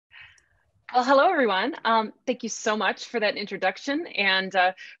Well, hello, everyone. Thank you so much for that introduction and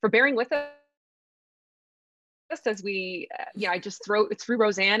for bearing with us as I just threw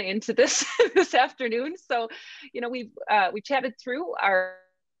Roseanne into this this afternoon. So, we chatted through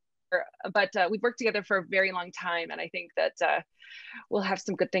but we've worked together for a very long time, and I think that we'll have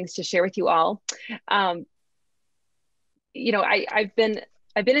some good things to share with you all. Um, I've been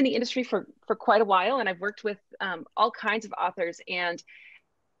in the industry for quite a while, and I've worked with all kinds of authors, and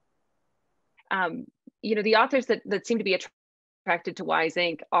um, the authors that seem to be attracted to Wise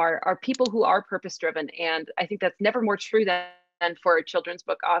Inc. are people who are purpose driven, and I think that's never more true than for children's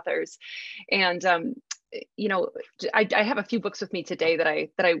book authors. And you know, I have a few books with me today that I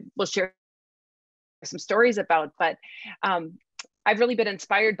will share some stories about, but I've really been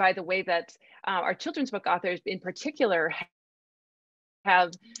inspired by the way that our children's book authors, in particular,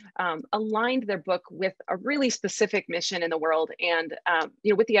 have aligned their book with a really specific mission in the world, and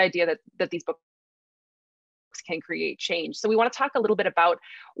with the idea that these books can create change. So we want to talk a little bit about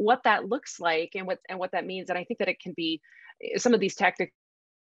what that looks like and what that means. And I think that it can be, some of these tactics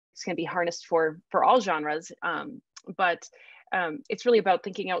can be harnessed for all genres, but it's really about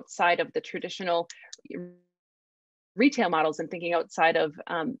thinking outside of the traditional retail models and thinking outside of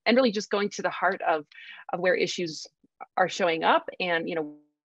and really just going to the heart of where issues are showing up, and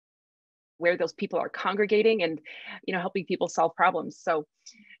where those people are congregating, and helping people solve problems. So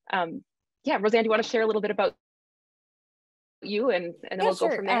yeah, Roseanne, do you want to share a little bit about you, and then Yeah, we'll go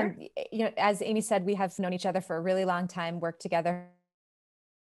sure. from there? As Amy said, we have known each other for a really long time, worked together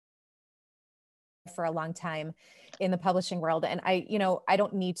for a long time in the publishing world. And I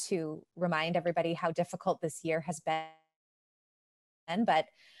don't need to remind everybody how difficult this year has been, but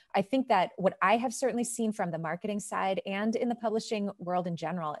I think that what I have certainly seen from the marketing side and in the publishing world in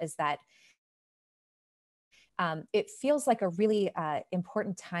general is that it feels like a really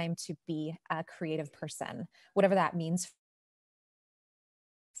important time to be a creative person, whatever that means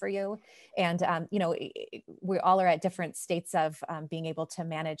for you. And we all are at different states of being able to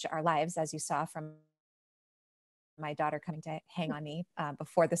manage our lives, as you saw from my daughter coming to hang on me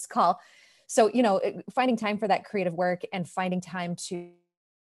before this call. So finding time for that creative work and finding time to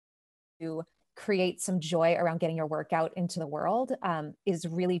create some joy around getting your work out into the world is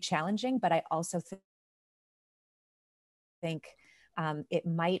really challenging. But I also think it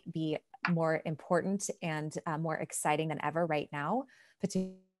might be more important and more exciting than ever right now,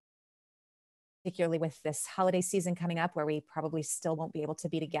 particularly with this holiday season coming up, where we probably still won't be able to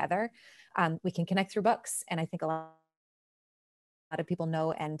be together. We can connect through books, and I think a lot of people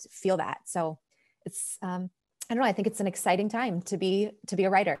know and feel that. So it's I don't know, I think it's an exciting time to be a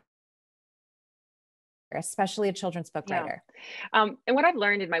writer, especially a children's book Yeah. writer. And what I've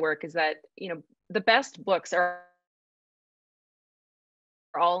learned in my work is that the best books are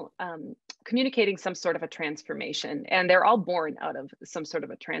all communicating some sort of a transformation, and they're all born out of some sort of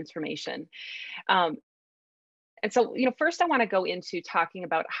a transformation. Um, and so, first I want to go into talking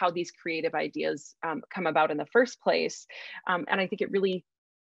about how these creative ideas come about in the first place. And I think it really,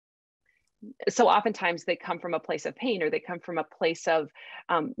 so oftentimes they come from a place of pain, or they come from a place of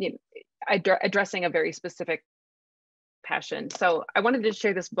addressing a very specific passion. So I wanted to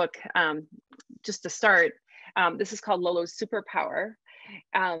share this book just to start. This is called Lolo's Superpower.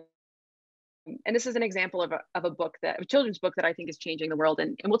 Um, and this is an example of a book, a children's book that I think is changing the world.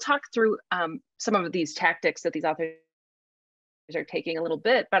 And we'll talk through some of these tactics that these authors are taking a little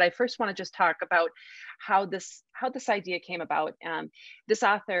bit. But I first want to just talk about how this idea came about. This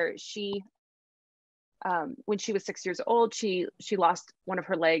author, she when she was 6 years old, she lost one of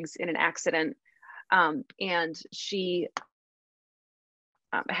her legs in an accident, and she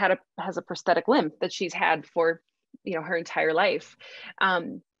has a prosthetic limb that she's had for her entire life.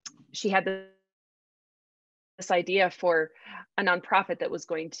 She had this idea for a nonprofit that was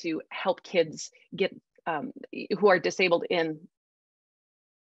going to help kids get who are disabled in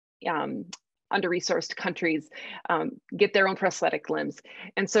under-resourced countries get their own prosthetic limbs.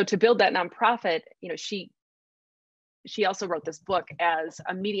 And so to build that nonprofit, she also wrote this book as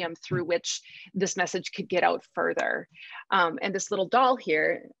a medium through which this message could get out further. And this little doll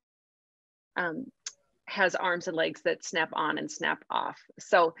here has arms and legs that snap on and snap off.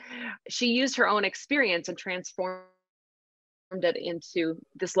 So she used her own experience and transformed it into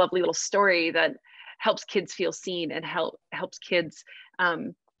this lovely little story that helps kids feel seen, and helps kids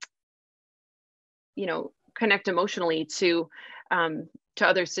connect emotionally to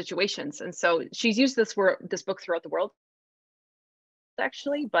other situations. And so she's used this book throughout the world,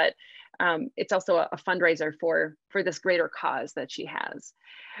 actually, but it's also a fundraiser for this greater cause that she has.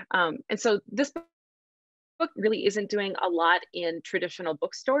 And so this book really isn't doing a lot in traditional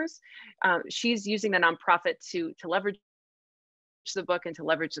bookstores. She's using the nonprofit to leverage the book and to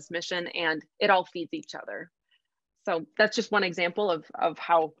leverage this mission, and it all feeds each other. So that's just one example of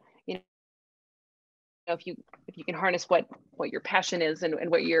how, you know, if you can harness what your passion is, and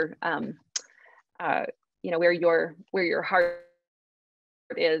what your you know, where your heart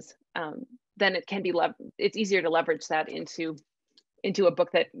is, then it can be it's easier to leverage that into a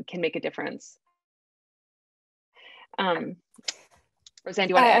book that can make a difference. Roseanne, do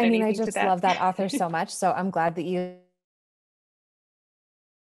you want to add I mean, I anything to just that? love that author so much. So I'm glad that you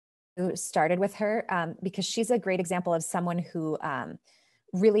started with her, because she's a great example of someone who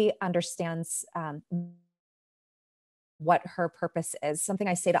really understands what her purpose is. Something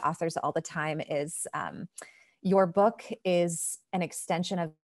I say to authors all the time is, your book is an extension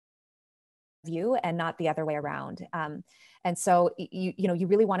of you and not the other way around. And so you know, you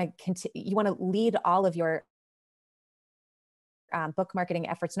really want to you want to lead all of your book marketing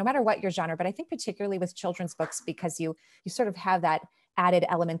efforts, no matter what your genre, but I think particularly with children's books, because you sort of have that added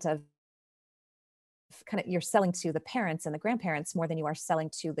element of kind of, you're selling to the parents and the grandparents more than you are selling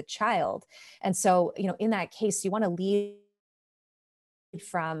to the child. And so, you know, in that case, you want to lead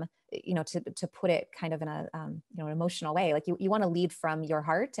from, you know, to put it kind of in a, you know, an emotional way, like you want to lead from your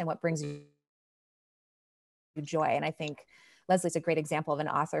heart and what brings you joy. And I think Leslie's a great example of an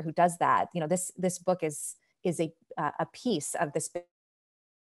author who does that. You know, this book is a piece of this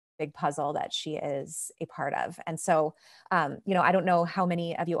big puzzle that she is a part of. And so, you know, I don't know how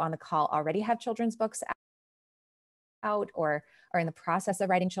many of you on the call already have children's books out or are in the process of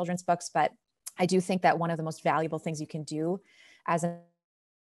writing children's books, but I do think that one of the most valuable things you can do as an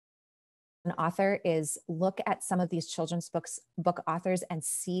author is look at some of these children's book authors and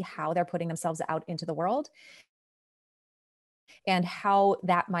see how they're putting themselves out into the world and how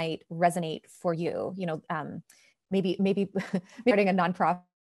that might resonate for you. You know, maybe starting a nonprofit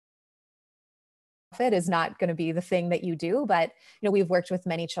is not going to be the thing that you do, but you know, we've worked with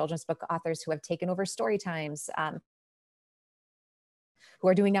many children's book authors who have taken over story times, who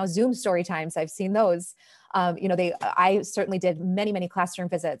are doing now Zoom story times. I've seen those. You know, I certainly did many classroom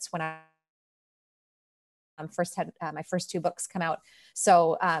visits when I first had my first 2 books come out.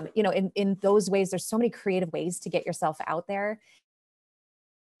 So, you know, in those ways, there's so many creative ways to get yourself out there.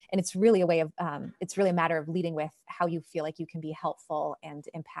 And it's really it's really a matter of leading with how you feel like you can be helpful and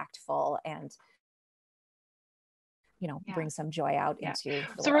impactful and, you know, bring some joy out into the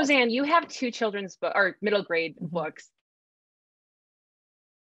So world. Roseanne, you have 2 children's book or middle grade books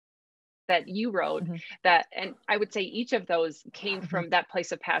that you wrote that, and I would say each of those came from that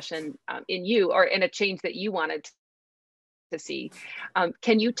place of passion in you, or in a change that you wanted to see.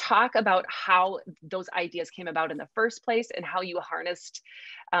 Can you talk about how those ideas came about in the first place and how you harnessed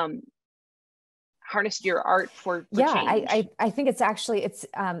your art for change? I think it's actually,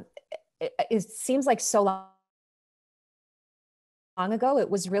 it seems like so long ago. It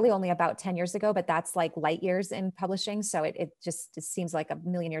was really only about 10 years ago, but that's like light years in publishing. So it seems like a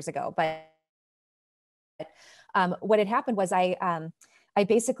million years ago. But what had happened was I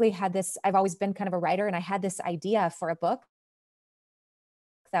basically had this, I've always been kind of a writer, and I had this idea for a book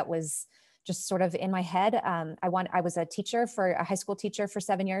that was just sort of in my head. I was a high school teacher for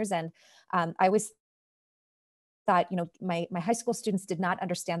 7 years. And I always thought, you know, my high school students did not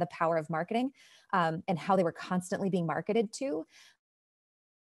understand the power of marketing and how they were constantly being marketed to.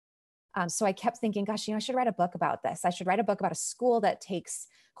 So I kept thinking, gosh, you know, I should write a book about this. I should write a book about a school that takes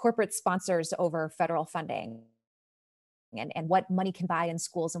corporate sponsors over federal funding, and what money can buy in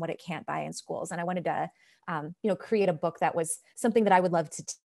schools and what it can't buy in schools. And I wanted to, you know, create a book that was something that I would love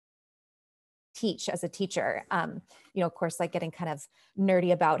to teach as a teacher. You know, of course, like getting kind of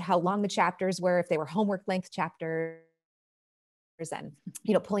nerdy about how long the chapters were, if they were homework length chapters, and,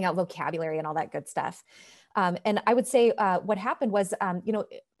 you know, pulling out vocabulary and all that good stuff. And I would say what happened was, you know,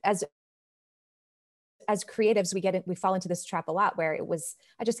 as creatives, we fall into this trap a lot where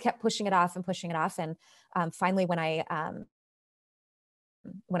I just kept pushing it off and pushing it off. And finally, when I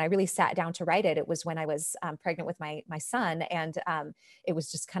really sat down to write it, it was when I was pregnant with my son. And it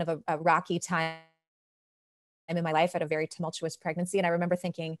was just kind of a rocky time in my life. I had a very tumultuous pregnancy. And I remember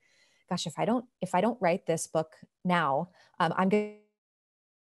thinking, gosh, if I don't write this book now, I'm going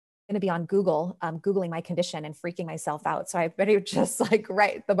to be on Google, Googling my condition and freaking myself out. So I better just like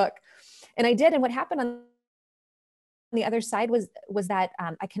write the book. And I did. And what happened on the other side was that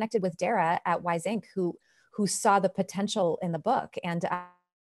I connected with Dara at Wise Inc., who saw the potential in the book. And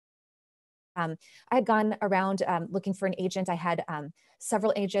I had gone around looking for an agent. I had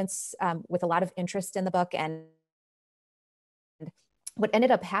several agents with a lot of interest in the book. And what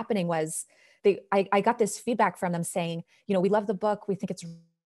ended up happening was I got this feedback from them saying, you know, we love the book. We think it's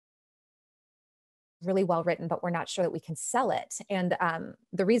really well written, but we're not sure that we can sell it. And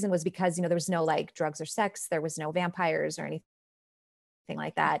the reason was because, you know, there was no like drugs or sex, there was no vampires or anything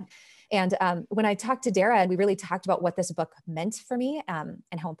like that. And when I talked to Dara and we really talked about what this book meant for me and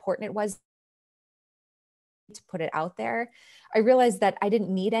how important it was to put it out there, I realized that I didn't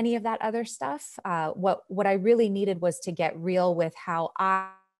need any of that other stuff. What I really needed was to get real with how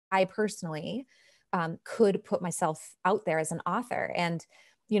I personally could put myself out there as an author. And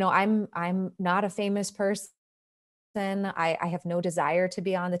you know, I'm not a famous person. I have no desire to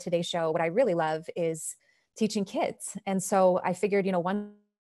be on the Today Show. What I really love is teaching kids. And so I figured, you know, once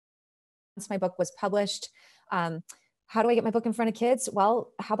my book was published, how do I get my book in front of kids?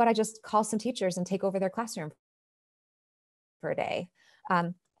 Well, how about I just call some teachers and take over their classroom for a day?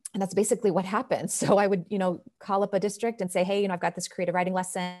 And that's basically what happened. So I would, you know, call up a district and say, hey, you know, I've got this creative writing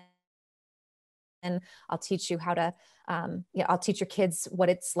lesson, and I'll teach you how to, you know, I'll teach your kids what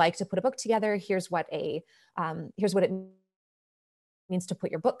it's like to put a book together. Here's what it means to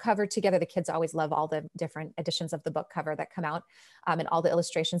put your book cover together. The kids always love all the different editions of the book cover that come out, and all the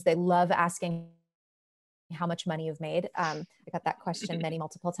illustrations. They love asking how much money you've made. I got that question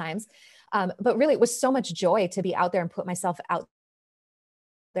multiple times. But really, it was so much joy to be out there and put myself out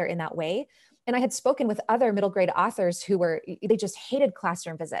there in that way. And I had spoken with other middle grade authors they just hated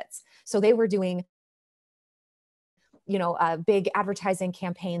classroom visits. So they were doing, you know, big advertising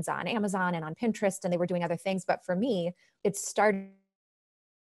campaigns on Amazon and on Pinterest, and they were doing other things. But for me, it started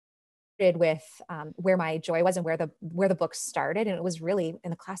with where my joy was and where the book started. And it was really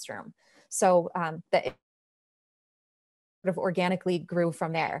in the classroom. So that it sort of organically grew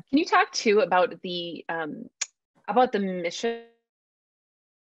from there. Can you talk too about the mission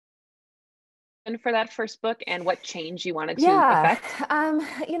for that first book and what change you wanted to affect?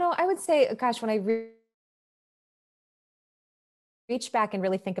 You know, I would say, gosh, when I reach back and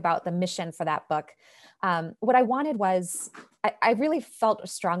really think about the mission for that book, what I wanted was, I really felt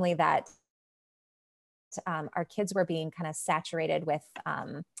strongly that our kids were being kind of saturated with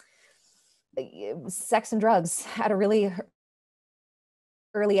sex and drugs at a really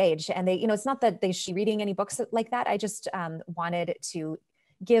early age. And they, you know, it's not that they should be reading any books like that. I just wanted to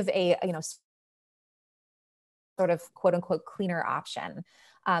give a, you know, sort of quote unquote cleaner option.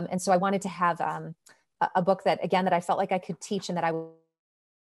 And so I wanted to have a book that, again, that I felt like I could teach and that I would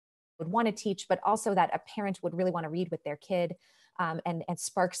want to teach, but also that a parent would really want to read with their kid, and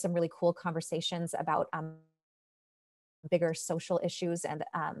spark some really cool conversations about bigger social issues. And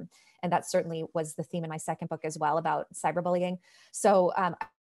that certainly was the theme in my second book as well, about cyberbullying. So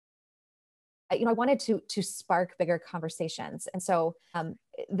you know, I wanted to spark bigger conversations. And so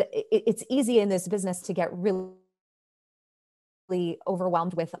it's easy in this business to get really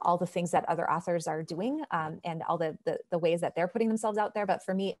overwhelmed with all the things that other authors are doing, and all the ways that they're putting themselves out there. But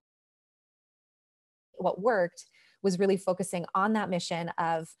for me, what worked was really focusing on that mission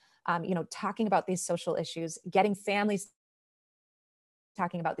of, you know, talking about these social issues, getting families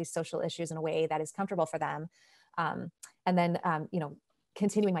talking about these social issues in a way that is comfortable for them. And then, you know,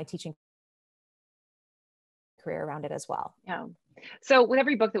 continuing my teaching career around it as well. Yeah. So with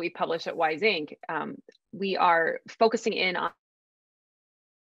every book that we publish at Wise Inc., we are focusing in on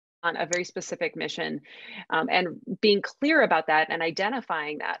a very specific mission, and being clear about that and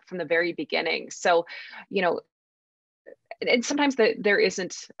identifying that from the very beginning. So, you know, and sometimes there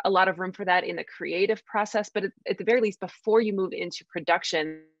isn't a lot of room for that in the creative process, but at the very least, before you move into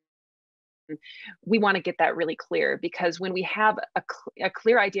production, we want to get that really clear, because when we have a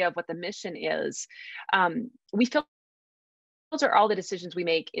clear idea of what the mission is, we filter all the decisions we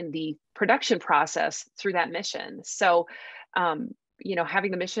make in the production process through that mission. So, you know, having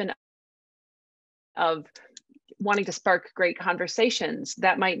the mission of wanting to spark great conversations,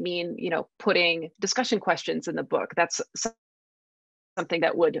 that might mean, you know, putting discussion questions in the book. That's something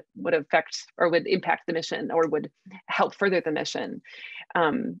that would affect or would impact the mission or would help further the mission.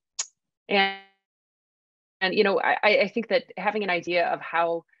 And you know, I think that having an idea of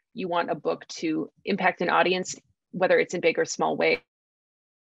how you want a book to impact an audience, whether it's in big or small ways,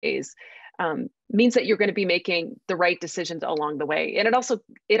 means that you're going to be making the right decisions along the way. And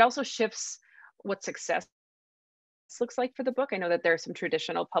it also shifts what success looks like for the book. I know that there are some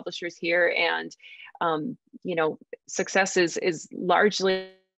traditional publishers here, and you know, success is largely,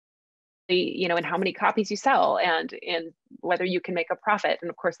 you know, in how many copies you sell and in whether you can make a profit. And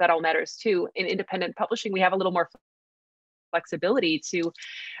of course, that all matters too. In independent publishing, we have a little more flexibility to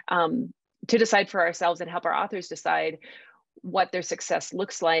decide for ourselves and help our authors decide what their success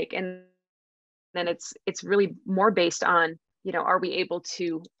looks like. And then it's really more based on are we able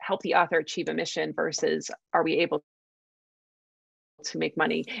to help the author achieve a mission versus are we able to make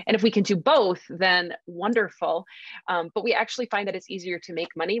money? And if we can do both, then wonderful. But we actually find that it's easier to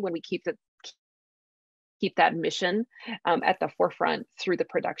make money when we keep that mission at the forefront through the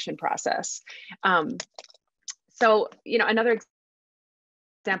production process. So, another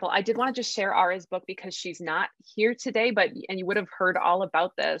example, I did want to just share Ara's book because she's not here today, and you would have heard all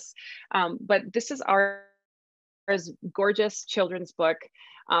about this. But this is Ara's gorgeous children's book,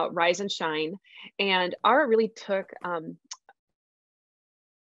 Rise and Shine. And Ara really took,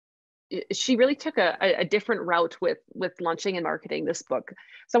 a different route with launching and marketing this book.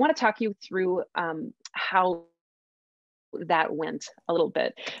 So I want to talk you through how that went a little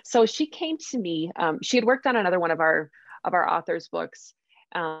bit. So she came to me, she had worked on another one of our authors' books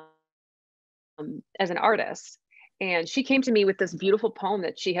as an artist. And she came to me with this beautiful poem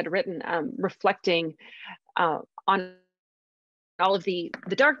that she had written, reflecting on all of the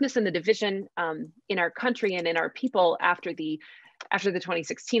darkness and the division in our country and in our people after the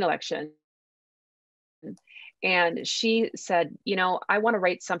 2016 election. And she said, I want to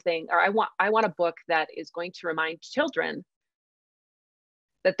write something, or I want a book that is going to remind children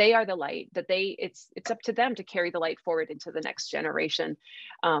that they are the light, that it's up to them to carry the light forward into the next generation.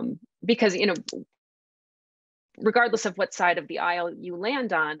 Because, regardless of what side of the aisle you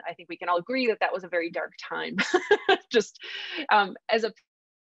land on, I think we can all agree that that was a very dark time. Just as a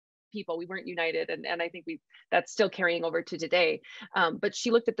people, we weren't united, and I think that's still carrying over to today. But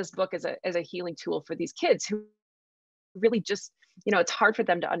she looked at this book as a healing tool for these kids who really just, it's hard for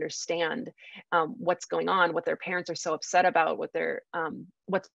them to understand what's going on, what their parents are so upset about,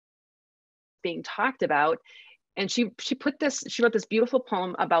 what's being talked about. And she wrote this beautiful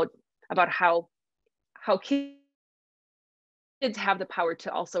poem about how kids have the power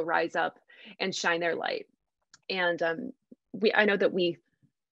to also rise up and shine their light. And I know that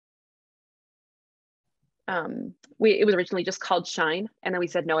it was originally just called Shine, and then we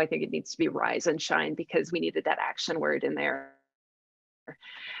said, no, I think it needs to be Rise and Shine, because we needed that action word in there.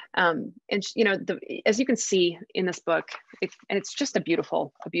 And as you can see in this book, it's just a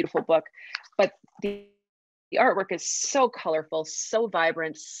beautiful book, but the artwork is so colorful, so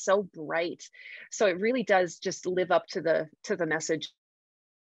vibrant, so bright. So it really does just live up to the message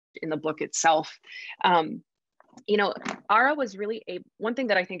in the book itself. Ara was really one thing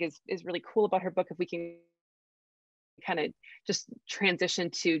that I think is really cool about her book, if we can kind of just transition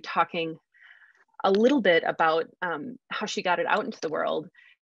to talking a little bit about how she got it out into the world.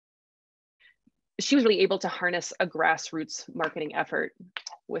 She was really able to harness a grassroots marketing effort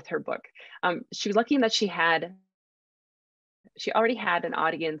with her book. She was lucky in that she already had an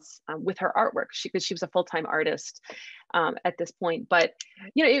audience with her artwork, because she was a full-time artist at this point. But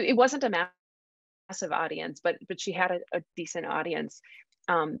it wasn't a massive audience, but she had a decent audience.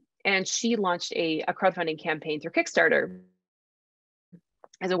 And she launched a crowdfunding campaign through Kickstarter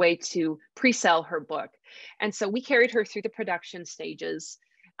as a way to pre-sell her book. And so we carried her through the production stages.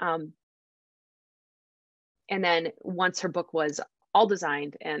 And then once her book was all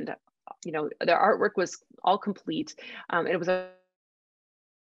designed and the artwork was all complete, it was a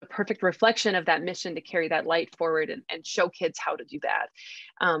perfect reflection of that mission to carry that light forward and show kids how to do that.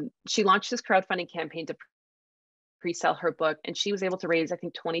 She launched this crowdfunding campaign to pre-sell her book, and she was able to raise, I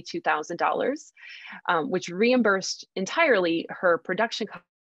think, $22,000, which reimbursed entirely her production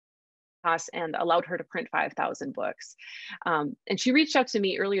costs and allowed her to print 5,000 books. And she reached out to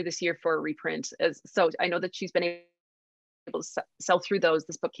me earlier this year for a reprint. So I know that she's been able to sell through those.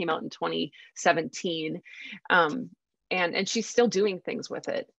 This book came out in 2017, and she's still doing things with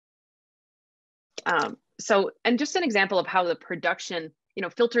it. And just an example of how the production,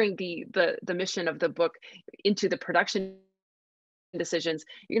 filtering the mission of the book into the production decisions,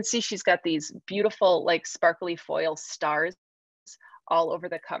 you can see she's got these beautiful, like, sparkly foil stars all over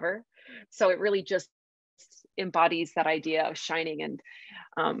the cover. So it really just embodies that idea of shining. And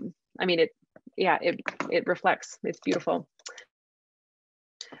it reflects. It's beautiful.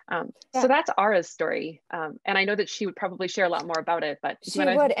 So that's Ara's story. And I know that she would probably share a lot more about it, but do you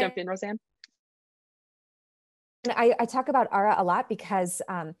want to jump in, Roseanne? And I talk about Ara a lot because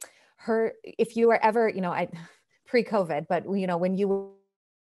if you were ever, pre-COVID, but when you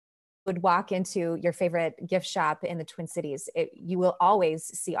would walk into your favorite gift shop in the Twin Cities, you will always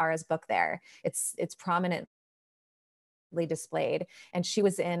see Ara's book there. It's prominently displayed. And she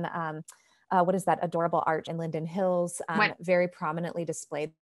was in, what is that adorable art in Linden Hills, very prominently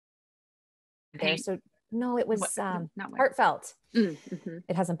displayed there. So no, it was heartfelt. Mm-hmm.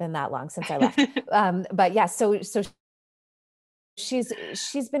 It hasn't been that long since I left. But yeah, so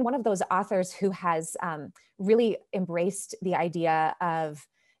she's been one of those authors who has really embraced the idea of,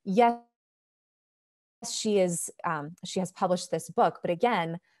 yes, she has published this book, but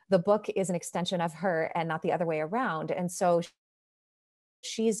again, the book is an extension of her and not the other way around. And so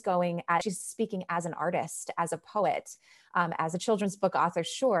she's speaking as an artist, as a poet, as a children's book author,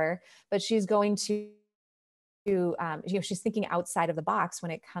 sure, but she's going to she's thinking outside of the box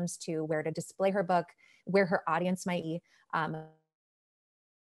when it comes to where to display her book, where her audience might be,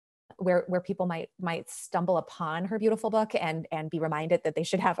 where people might stumble upon her beautiful book and be reminded that they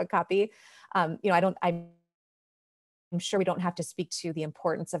should have a copy. I'm sure we don't have to speak to the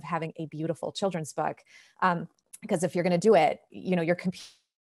importance of having a beautiful children's book, because if you're going to do it, you're competing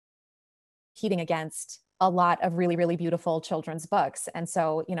against a lot of really, really beautiful children's books. And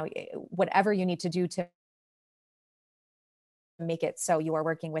so, whatever you need to do to make it so you are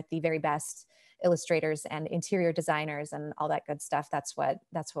working with the very best illustrators and interior designers and all that good stuff, that's what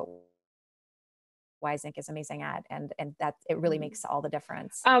Wise Ink is amazing at, and that it really makes all the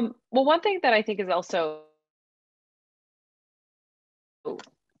difference. Well, one thing that I think is also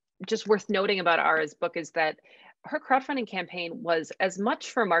just worth noting about Ara's book is that her crowdfunding campaign was as much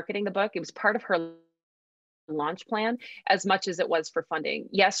for marketing the book. It was part of her launch plan as much as it was for funding.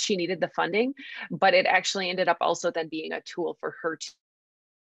 Yes, she needed the funding, but it actually ended up also then being a tool for her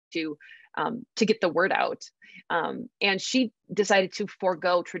to get the word out. And she decided to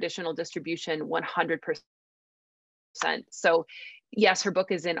forego traditional distribution 100%. So yes, her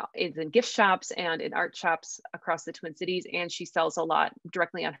book is in gift shops and in art shops across the Twin Cities, and she sells a lot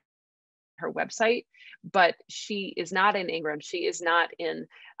directly on her website, but she is not in Ingram. She is not in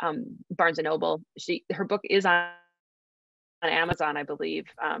Barnes and Noble. Her book is on Amazon, I believe,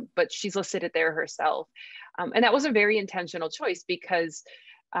 but she's listed it there herself. And that was a very intentional choice because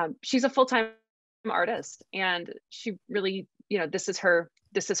she's a full-time artist, and she really, this is her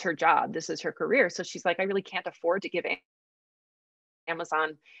job, this is her career. So she's like, I really can't afford to give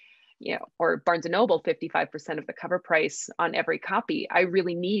Amazon, or Barnes and Noble 55% of the cover price on every copy. I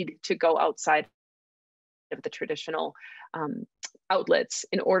really need to go outside of the traditional outlets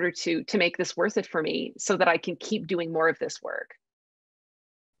in order to make this worth it for me, so that I can keep doing more of this work.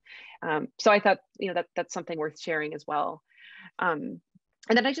 So I thought, that's something worth sharing as well. And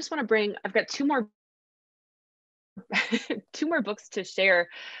then I just want to I've got two more books to share.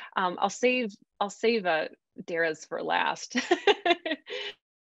 I'll save Dara's for last.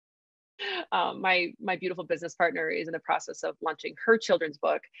 My beautiful business partner is in the process of launching her children's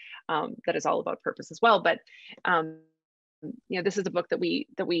book that is all about purpose as well. But this is a book that we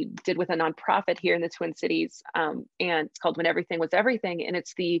did with a nonprofit here in the Twin Cities, and it's called When Everything Was Everything, and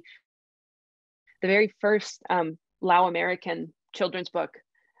it's the very first Lao American children's book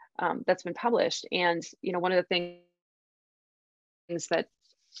that's been published. And one of the things that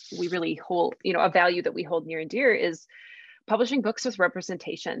we really hold, a value that we hold near and dear, is publishing books with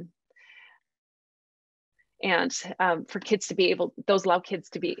representation. And for kids to be able, those Lao kids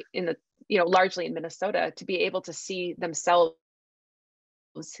to be in the, largely in Minnesota, to be able to see themselves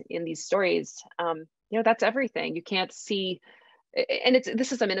in these stories, that's everything. You can't see, and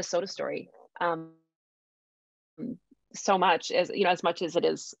this is a Minnesota story, so much as, as much as it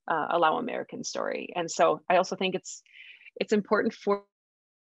is a Lao American story. And so I also think it's important for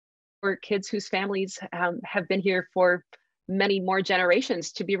kids whose families have been here for many more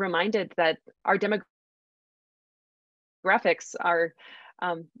generations to be reminded that our demographics are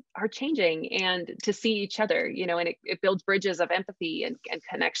changing, and to see each other, and it builds bridges of empathy and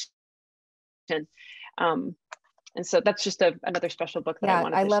connection. And so that's just another special book that I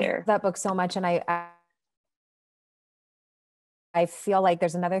wanted to share. I love that book so much. And I feel like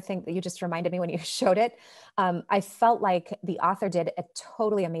there's another thing that you just reminded me when you showed it. I felt like the author did a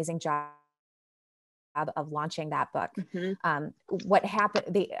totally amazing job of launching that book. Mm-hmm. What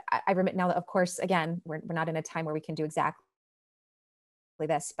happened, I remember now, of course, again, we're not in a time where we can do exactly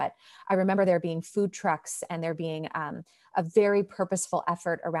this, but I remember there being food trucks and there being a very purposeful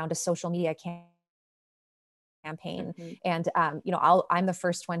effort around a social media campaign. Mm-hmm. And, I'm the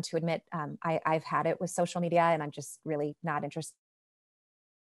first one to admit, I've had it with social media, and I'm just really not interested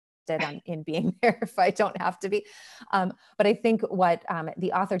in being there if I don't have to be. But I think what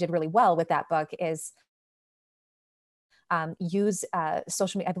the author did really well with that book is use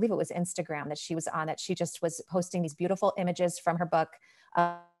social media. I believe it was Instagram that she was on, that she just was posting these beautiful images from her book,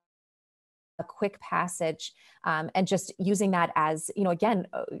 a quick passage, and just using that as, again,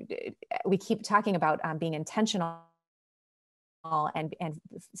 we keep talking about being intentional and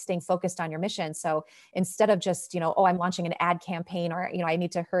staying focused on your mission. So instead of just, I'm launching an ad campaign, or, I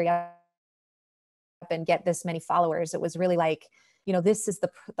need to hurry up and get this many followers, it was really like, you know, this is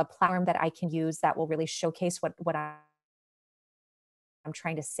the platform that I can use that will really showcase what I'm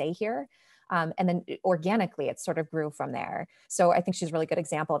trying to say here. And then organically, it sort of grew from there. So I think she's a really good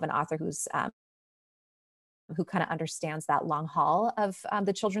example of an author who kind of understands that long haul of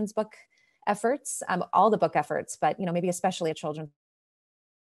the children's book efforts, all the book efforts, but, you know, maybe especially a children's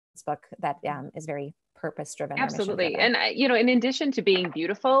book that is very purpose driven or mission Absolutely. driven. And, you know, in addition to being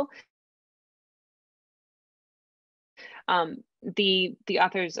beautiful, the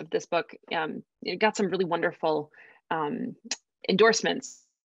authors of this book got some really wonderful endorsements.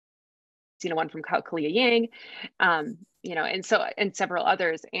 You know, one from Kalia Yang, you know, and several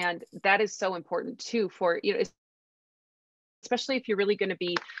others, and that is so important too for, you know, especially if you're really going to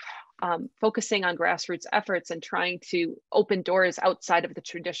be focusing on grassroots efforts and trying to open doors outside of the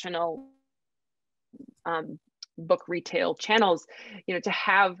traditional book retail channels, you know, to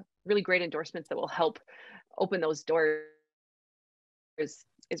have really great endorsements that will help open those doors is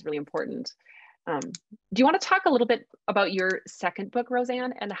really important. Do you want to talk a little bit about your second book,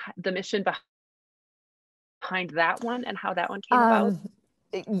 Roseanne, and the mission behind that one and how that one came about?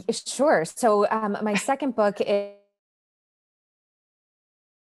 Sure. So my second book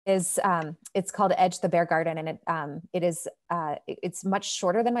is it's called Edge the Bear Garden, and it's much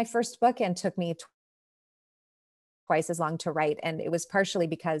shorter than my first book and took me twice as long to write. And it was partially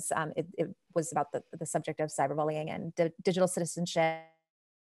because it was about the subject of cyberbullying and digital citizenship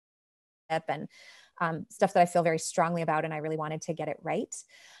and stuff that I feel very strongly about, and I really wanted to get it right.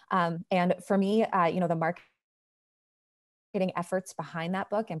 And for me, you know, the marketing efforts behind that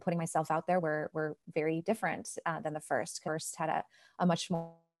book and putting myself out there were very different than the first. First had a much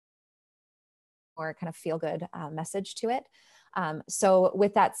more kind of feel good message to it. So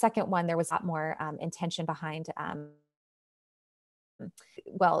with that second one, there was a lot more intention behind,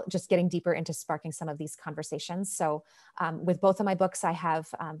 well, just getting deeper into sparking some of these conversations. So with both of my books, I have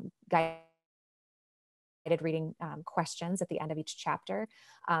guided reading questions at the end of each chapter.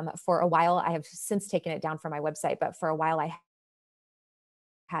 For a while, I have since taken it down from my website, but for a while I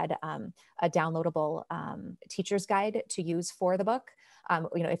had a downloadable teacher's guide to use for the book.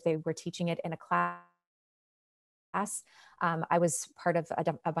 You know, if they were teaching it in a class. I was part of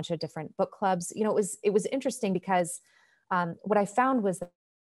a bunch of different book clubs. You know, it was interesting because what I found was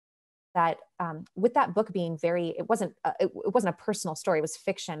that with that book being it wasn't a personal story, it was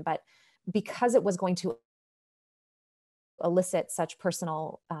fiction, but because it was going to elicit such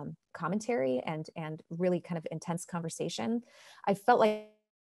personal commentary and really kind of intense conversation, I felt like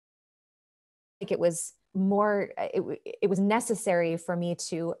it was more, it was necessary for me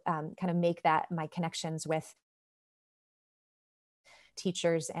to kind of make that my connections with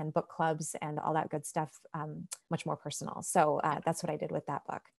teachers and book clubs and all that good stuff much more personal. So that's what I did with that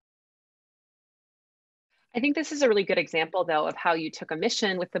book. I think this is a really good example, though, of how you took a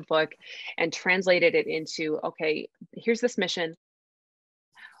mission with the book and translated it into, okay, here's this mission.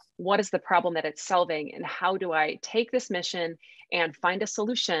 What is the problem that it's solving? And how do I take this mission and find a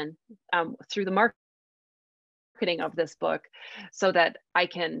solution through the marketing of this book so that I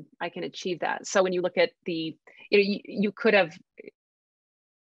can achieve that? So when you look at you know,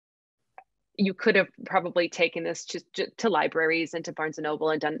 you could have probably taken this to libraries and to Barnes and Noble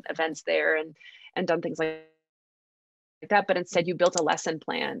and done events there and done things like that. But instead you built a lesson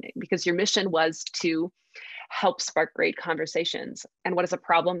plan because your mission was to help spark great conversations. And what is a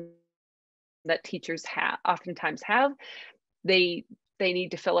problem that teachers oftentimes have? They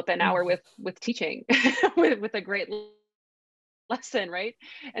need to fill up an hour with teaching with a great lesson, right?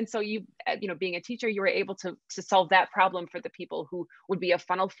 And so you know, being a teacher, you were able to solve that problem for the people who would be a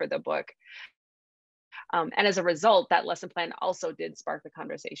funnel for the book. And as a result, that lesson plan also did spark the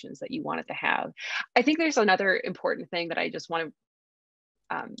conversations that you wanted to have. I think there's another important thing that I just want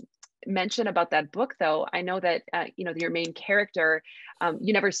to mention about that book, though. I know that you know, your main character,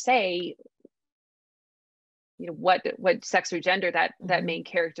 you never say, you know, what sex or gender that main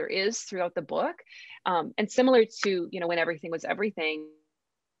character is throughout the book. And similar to, you know, When Everything Was Everything,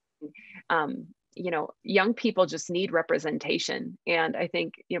 you know, young people just need representation. And I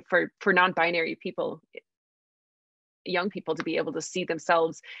think, you know, for non-binary people, young people, to be able to see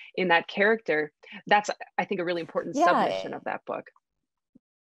themselves in that character, that's, I think, a really important submission of that book.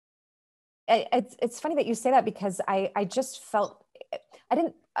 It's funny that you say that because I just felt, I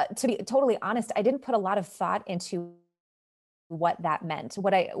didn't, to be totally honest, I didn't put a lot of thought into what that meant.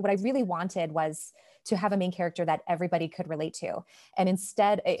 What I really wanted was to have a main character that everybody could relate to. And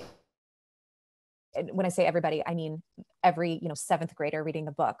instead, when I say everybody, I mean every, you know, seventh grader reading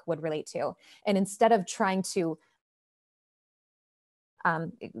the book would relate to. And instead of trying to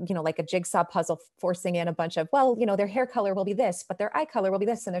like a jigsaw puzzle, forcing in a bunch of, well, their hair color will be this, but their eye color will be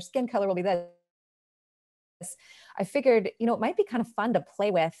this, and their skin color will be this. I figured, it might be kind of fun to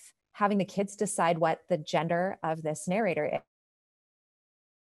play with having the kids decide what the gender of this narrator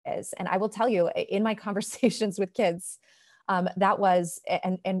is. And I will tell you, in my conversations with kids, that was,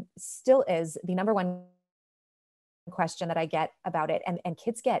 and still is, the number one question that I get about it. And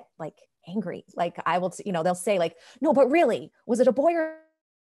kids get like angry. Like I will, they'll say like, no, but really, was it a boy or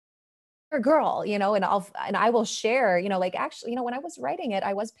a girl? And I will share, like, actually, when I was writing it,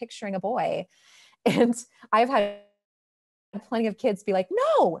 I was picturing a boy. And I've had plenty of kids be like,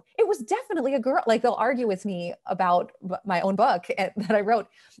 no, it was definitely a girl. Like they'll argue with me about my own book that I wrote.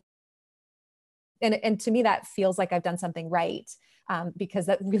 And to me, that feels like I've done something right, because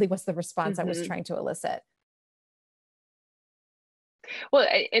that really was the response I was trying to elicit. Well,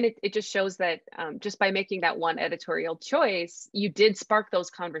 and it just shows that just by making that one editorial choice, you did spark those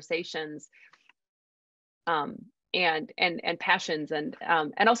conversations, and passions, and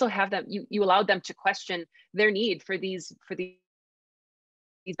also have them, you allowed them to question their need for these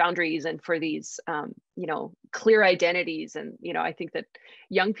boundaries, and for these clear identities. And I think that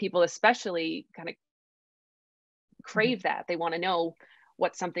young people especially kind of crave that. They want to know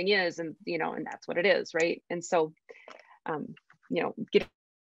what something is, and and that's what it is, right? And so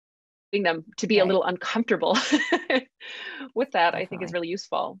getting them to be a little uncomfortable with that, I think, is really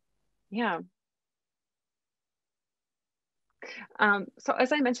useful. Yeah. So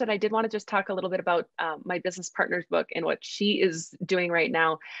as I mentioned, I did want to just talk a little bit about my business partner's book and what she is doing right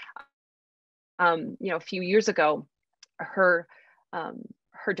now. A few years ago, her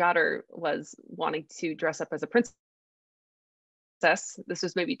daughter was wanting to dress up as a princess. This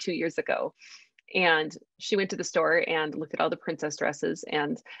was maybe 2 years ago. And she went to the store and looked at all the princess dresses.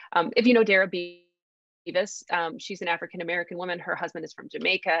 And if you know Dara Beavis, she's an African-American woman. Her husband is from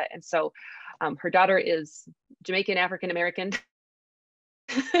Jamaica. And so her daughter is Jamaican African-American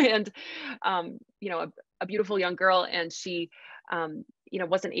and, a beautiful young girl. And she,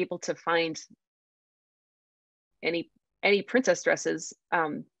 wasn't able to find any princess dresses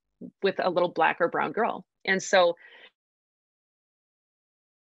with a little black or brown girl. And so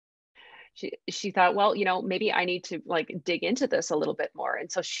she thought, well, maybe I need to like dig into this a little bit more.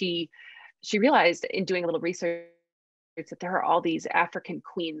 And so she realized in doing a little research that there are all these African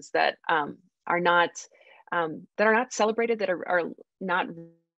queens that are not celebrated, that are not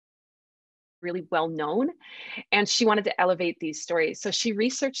really well known. And she wanted to elevate these stories. So she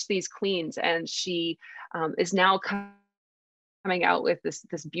researched these queens, and she is now coming out with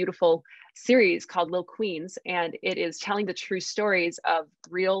this beautiful series called Lil Queens, and it is telling the true stories of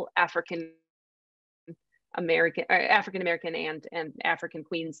real African American and African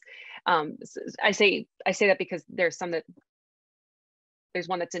queens. I say that because there's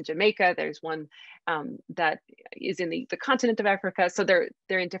one that's in Jamaica, there's one that is in the continent of Africa. So they're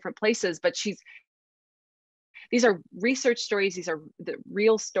in different places, but these are research stories. These are the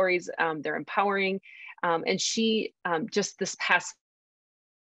real stories. They're empowering. And she just this past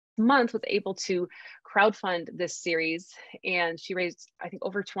month was able to crowdfund this series, and she raised, I think,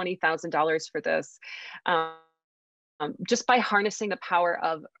 over $20,000 for this, just by harnessing the power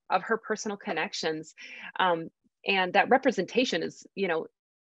of her personal connections. And that representation is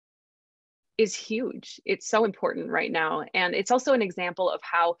huge. It's so important right now. And it's also an example of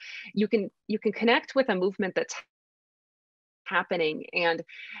how you can connect with a movement that's happening, and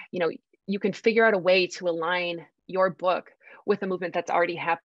you can figure out a way to align your book with a movement that's already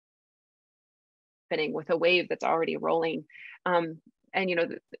happening, with a wave that's already rolling. And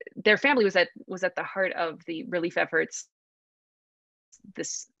their family was at the heart of the relief efforts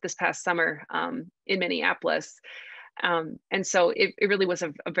this past summer in Minneapolis. And so it really was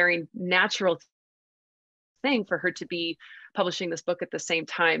a very natural thing for her to be publishing this book at the same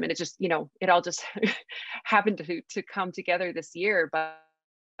time. And it just, it all just happened to come together this year. But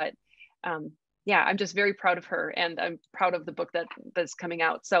yeah, I'm just very proud of her, and I'm proud of the book that's coming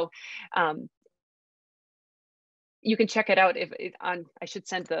out. So you can check it out I should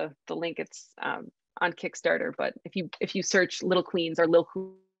send the link. It's on Kickstarter, but if you search Little Queens or Lil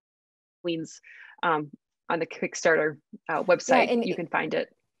Queens on the Kickstarter website, you can find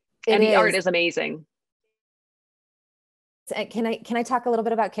it. And the art is amazing. Can I talk a little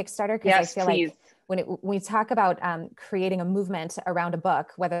bit about Kickstarter? Because yes, I feel please. like when we talk about creating a movement around a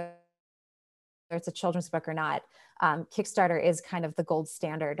book, whether it's a children's book or not, Kickstarter is kind of the gold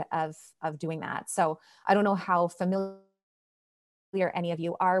standard of doing that. So I don't know how familiar any of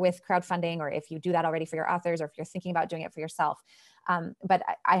you are with crowdfunding, or if you do that already for your authors, or if you're thinking about doing it for yourself. But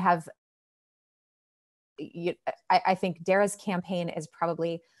I have I think Dara's campaign is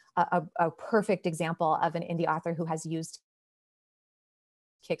probably a perfect example of an indie author who has used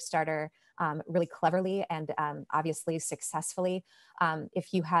Kickstarter really cleverly and obviously successfully.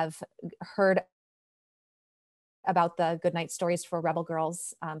 If you have heard about the Goodnight Stories for Rebel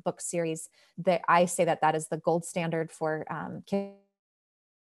Girls book series, that I say that is the gold standard for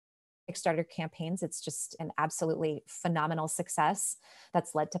Kickstarter campaigns. It's just an absolutely phenomenal success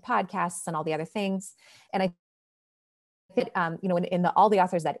that's led to podcasts and all the other things. And I think, in all the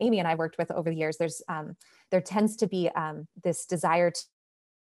authors that Amy and I worked with over the years, there tends to be this desire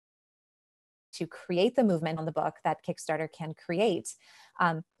to create the movement on the book that Kickstarter can create,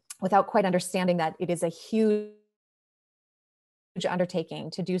 without quite understanding that it is a huge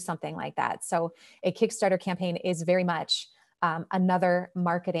undertaking to do something like that. So a Kickstarter campaign is very much another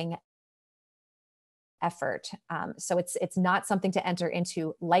marketing effort. So it's not something to enter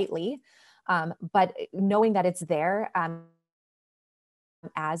into lightly, but knowing that it's there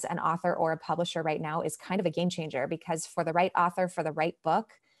as an author or a publisher right now is kind of a game changer, because for the right author, for the right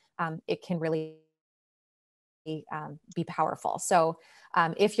book, it can really be powerful. So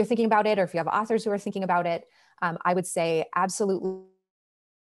if you're thinking about it, or if you have authors who are thinking about it, I would say absolutely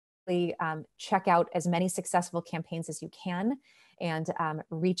check out as many successful campaigns as you can, and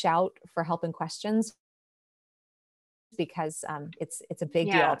reach out for help and questions, because it's a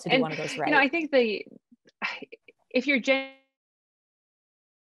big deal to do one of those right. I think if you're genuine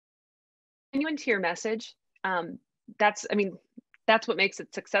to your message, that's what makes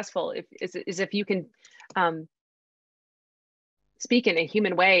it successful. If you can speak in a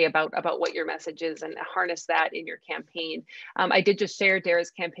human way about what your message is and harness that in your campaign. I did just share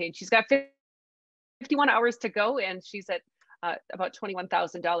Dara's campaign. She's got 51 hours to go, and she's at about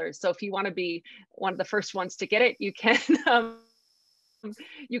 $21,000. So if you want to be one of the first ones to get it, you can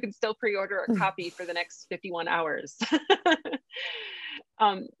still pre-order a copy for the next 51 hours.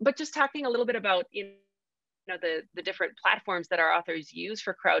 But just talking a little bit about the different platforms that our authors use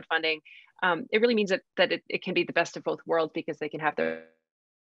for crowdfunding, it really means that it can be the best of both worlds, because they can have their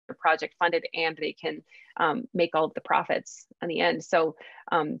project funded and they can make all of the profits in the end. So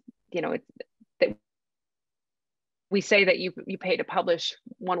we say that you pay to publish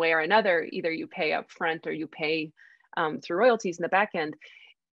one way or another. Either you pay up front or you pay through royalties in the back end.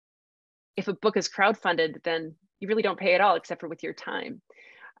 If a book is crowdfunded, then you really don't pay at all, except for with your time.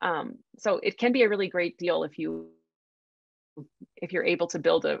 So it can be a really great deal if you're able to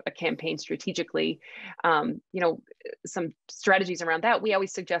build a campaign strategically. Some strategies around that. We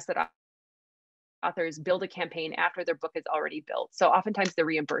always suggest that authors build a campaign after their book is already built. So oftentimes they're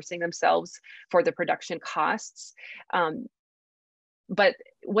reimbursing themselves for the production costs. But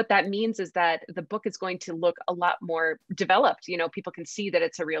what that means is that the book is going to look a lot more developed. People can see that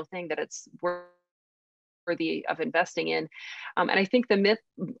it's a real thing, that it's worthy of investing in. And I think the myth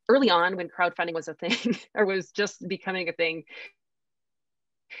early on, when crowdfunding was a thing or was just becoming a thing,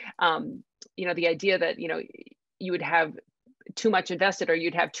 the idea that, you would have too much invested or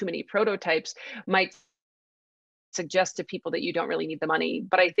you'd have too many prototypes might suggest to people that you don't really need the money.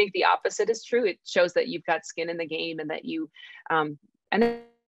 But I think the opposite is true. It shows that you've got skin in the game, and that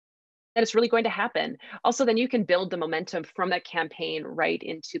that it's really going to happen. Also, then you can build the momentum from that campaign right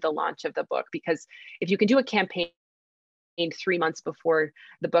into the launch of the book, because if you can do a campaign 3 months before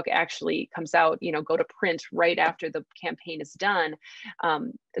the book actually comes out, go to print right after the campaign is done,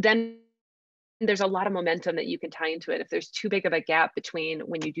 then there's a lot of momentum that you can tie into it. If there's too big of a gap between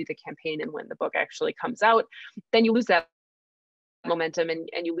when you do the campaign and when the book actually comes out, then you lose that momentum, and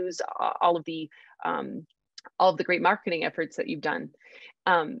you lose all of the great marketing efforts that you've done.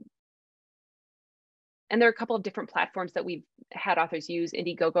 And there are a couple of different platforms that we've had authors use.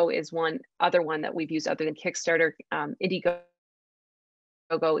 Indiegogo is one other one that we've used other than Kickstarter. Indiegogo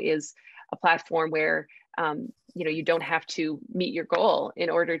is a platform where you don't have to meet your goal in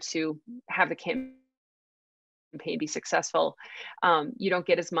order to have the campaign be successful. You don't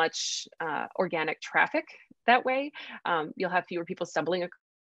get as much organic traffic that way. You'll have fewer people stumbling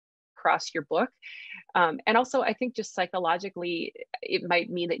across your book. And also, I think just psychologically, it might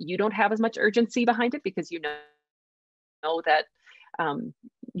mean that you don't have as much urgency behind it, because you know that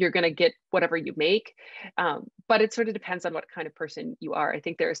you're going to get whatever you make. But it sort of depends on what kind of person you are. I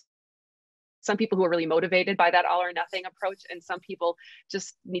think there's some people who are really motivated by that all or nothing approach, and some people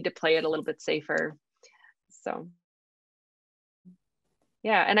just need to play it a little bit safer. So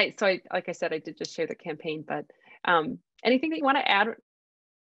yeah, and like I said, I did just share the campaign, but anything that you want to add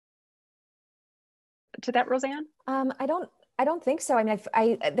to that, Roseanne? I don't think so. I mean,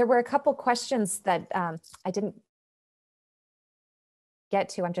 there were a couple questions that I didn't get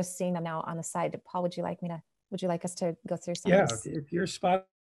to. I'm just seeing them now on the side. Paul, would you like us to go through some Yeah, of these? if you're spotting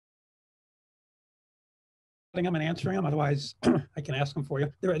them and answering them, otherwise I can ask them for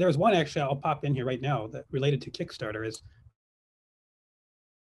you. There's one actually I'll pop in here right now that related to Kickstarter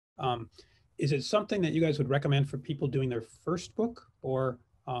is it something that you guys would recommend for people doing their first book, or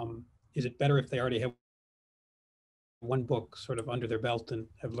is it better if they already have one book sort of under their belt and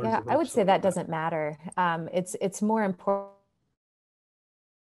have learned the ropes? I would say that doesn't matter. It's more important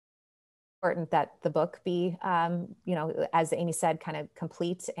that the book be, as Amy said, kind of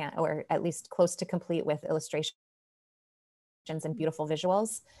complete, or at least close to complete, with illustrations and beautiful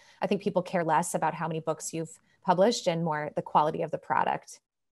visuals. I think people care less about how many books you've published and more the quality of the product.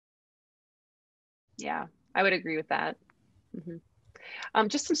 Yeah, I would agree with that. Mm-hmm.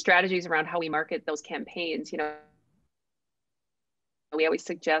 Just some strategies around how we market those campaigns. We always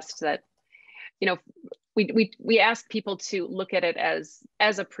suggest that, we ask people to look at it as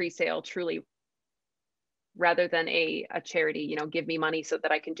a pre-sale, truly, rather than a charity. Give me money so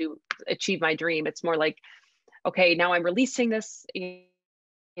that I can achieve my dream. It's more like, okay, now I'm releasing this. You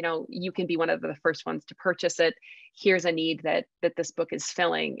can be one of the first ones to purchase it. Here's a need that this book is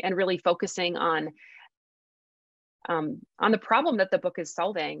filling, and really focusing on the problem that the book is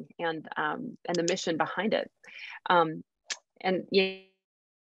solving, and the mission behind it. And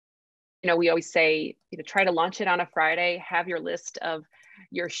we always say, try to launch it on a Friday. Have your list of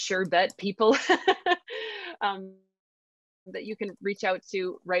your sure bet people that you can reach out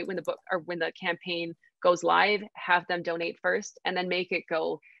to right when the book or when the campaign goes live. Have them donate first, and then make it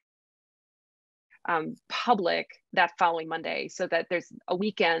go public that following Monday, so that there's a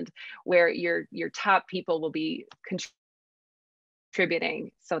weekend where your top people will be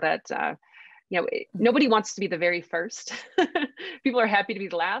contributing, so that nobody wants to be the very first. People are happy to be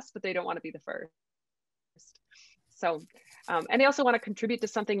the last, but they don't want to be the first. So, and they also want to contribute to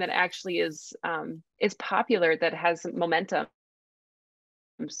something that actually is popular, that has momentum.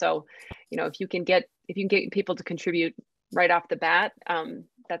 So, if you can get people to contribute right off the bat,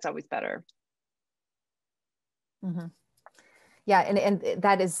 that's always better. Mm-hmm. Yeah, and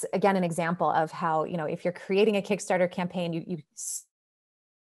that is again an example of how, if you're creating a Kickstarter campaign, you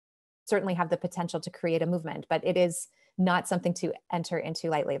certainly have the potential to create a movement, but it is not something to enter into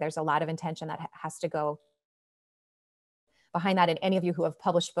lightly. There's a lot of intention that has to go behind that. And any of you who have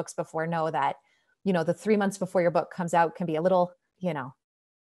published books before know that, the 3 months before your book comes out can be a little,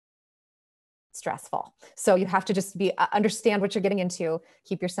 stressful. So you have to just understand what you're getting into,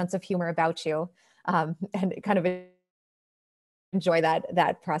 keep your sense of humor about you, and kind of enjoy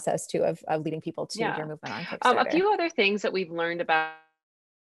that process too of leading people to your movement on Kickstarter. A few other things that we've learned about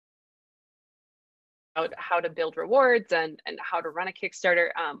how to build rewards and how to run a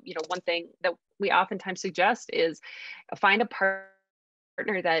Kickstarter. One thing that we oftentimes suggest is find a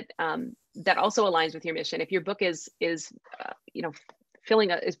partner that also aligns with your mission. If your book is is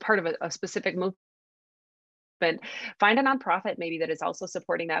part of a specific movement, find a nonprofit maybe that is also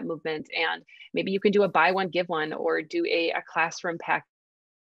supporting that movement, and maybe you can do a buy one give one, or do a classroom package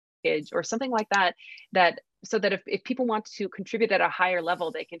or something like that, so that if people want to contribute at a higher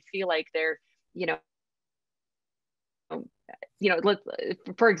level, they can feel like they're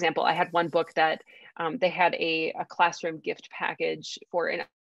for example, I had one book that they had a classroom gift package for an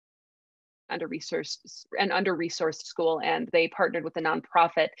under-resourced school, and they partnered with a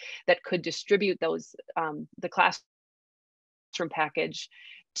nonprofit that could distribute those the classroom package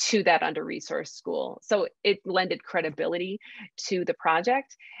to that under-resourced school. So it lended credibility to the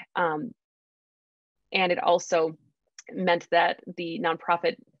project, and it also meant that the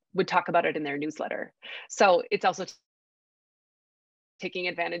nonprofit would talk about it in their newsletter. So it's also taking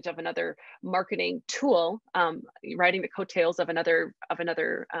advantage of another marketing tool, riding the coattails of another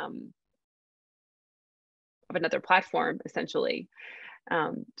platform, essentially,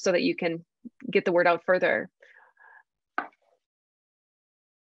 so that you can get the word out further.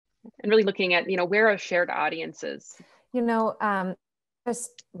 And really looking at, where are shared audiences?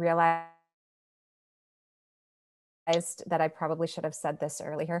 Just realized that I probably should have said this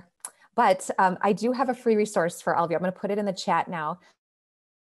earlier, but I do have a free resource for all of you. I'm going to put it in the chat now.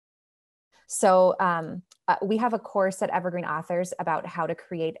 So we have a course at Evergreen Authors about how to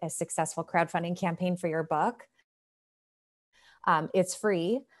create a successful crowdfunding campaign for your book. It's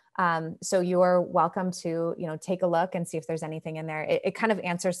free. So you're welcome to, take a look and see if there's anything in there. It kind of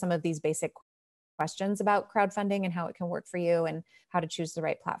answers some of these basic questions about crowdfunding and how it can work for you, and how to choose the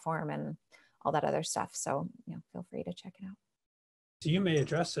right platform and all that other stuff. So, feel free to check it out. So you may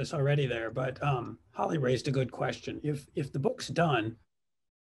address this already there, but Holly raised a good question. If the book's done,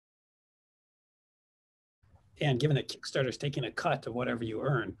 And given that Kickstarter is taking a cut of whatever you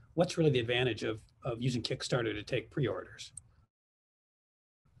earn, what's really the advantage of using Kickstarter to take pre-orders?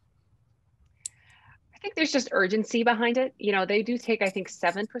 I think there's just urgency behind it. You know, they do take, I think,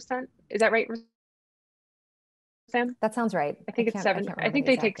 7%. Is that right, Sam? That sounds right. I think it's 7. I think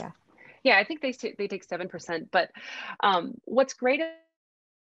they take, yeah, I think they take 7%. But what's great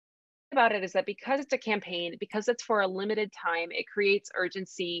about it is that because it's a campaign, because it's for a limited time, it creates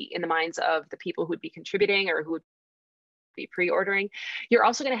urgency in the minds of the people who would be contributing or who would be pre-ordering. You're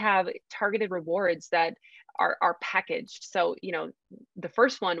also going to have targeted rewards that are packaged. So, you know, the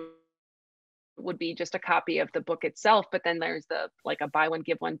first one would be just a copy of the book itself, but then there's the like a buy one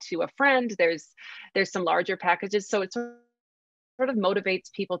give one to a friend. There's some larger packages, so it sort of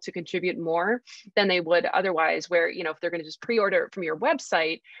motivates people to contribute more than they would otherwise, where, you know, if they're going to just pre-order it from your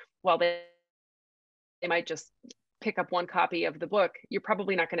website, well, they might just pick up one copy of the book. You're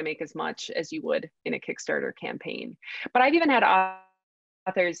probably not going to make as much as you would in a Kickstarter campaign. But I've even had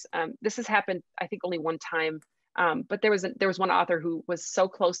authors, this has happened, I think, only one time. But there was one author who was so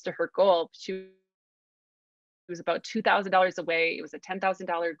close to her goal. She was about $2,000 away. It was a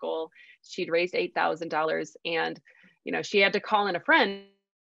 $10,000 goal. She'd raised $8,000, and, you know, she had to call in a friend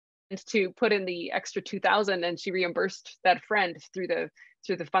to put in the extra 2,000, and she reimbursed that friend through the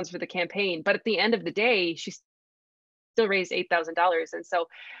funds for the campaign. But at the end of the day, she still raised $8,000, and so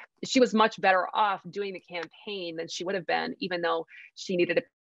she was much better off doing the campaign than she would have been, even though she needed a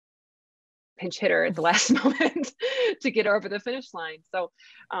pinch hitter at the last moment to get her over the finish line. So,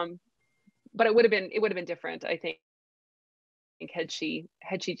 but it would have been different, I think, had she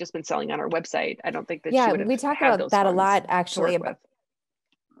just been selling on our website. I don't think that she would have. We talk about that a lot, actually,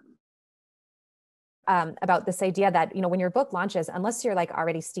 about this idea that, you know, when your book launches, unless you're like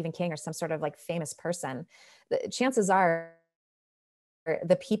already Stephen King or some sort of like famous person, the chances are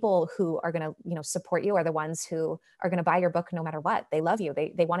the people who are going to, you know, support you are the ones who are going to buy your book no matter what. They love you.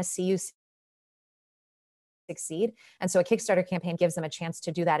 They want to see you succeed. And so a Kickstarter campaign gives them a chance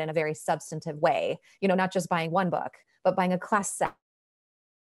to do that in a very substantive way, you know, not just buying one book, but buying a class set,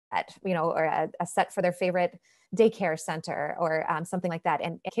 you know, or a set for their favorite daycare center or something like that.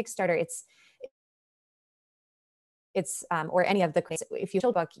 And Kickstarter, it's or any of the, if you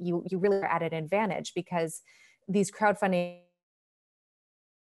build a book, you really are at an advantage, because these crowdfunding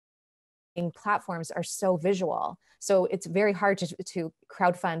platforms are so visual. So it's very hard to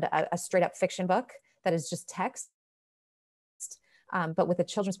crowdfund a straight up fiction book that is just text. But with a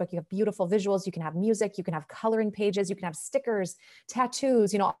children's book, you have beautiful visuals, you can have music, you can have coloring pages, you can have stickers,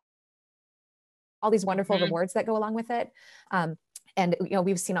 tattoos, you know, all these wonderful rewards that go along with it. And, you know,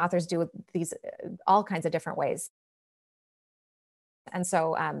 we've seen authors do these all kinds of different ways. And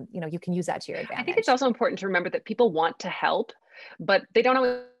so, you know, you can use that to your advantage. I think it's also important to remember that people want to help, but they don't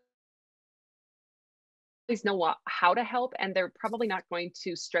always know how to help, and they're probably not going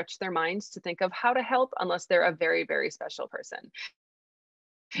to stretch their minds to think of how to help unless they're a very, very special person.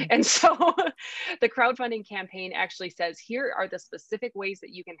 And so the crowdfunding campaign actually says, here are the specific ways that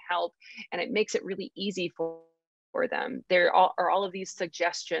you can help, and it makes it really easy for them. There are all of these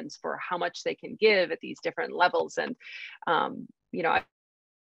suggestions for how much they can give at these different levels. And, you know,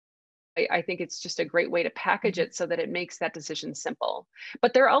 I think it's just a great way to package it so that it makes that decision simple.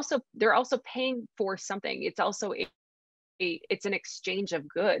 But they're also paying for something. It's also it's an exchange of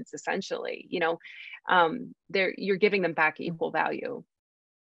goods, essentially. You know, you're giving them back equal value.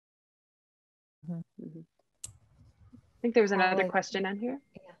 I think there was another question on here.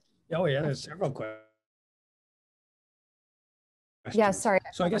 Oh yeah, there's several questions. Yeah, sorry.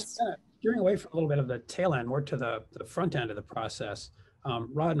 So I guess steering away from a little bit of the tail end, more to the front end of the process.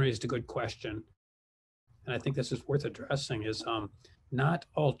 Ron raised a good question, and I think this is worth addressing, is not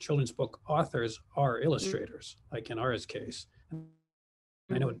all children's book authors are illustrators, like in Ara's case.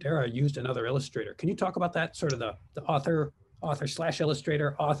 I know Dara used another illustrator. Can you talk about that, sort of the author /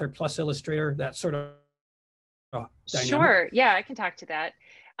 illustrator, author plus illustrator, that sort of dynamic? Sure, yeah, I can talk to that.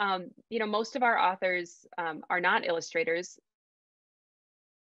 You know, most of our authors are not illustrators.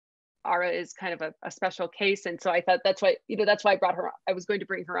 Ara is kind of a special case, and so I thought that's why I brought her. I was going to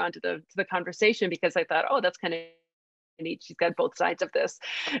bring her on to the conversation, because I thought, oh, that's kind of neat. She's got both sides of this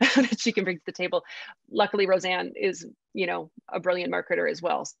that she can bring to the table. Luckily, Roseanne is, you know, a brilliant marketer as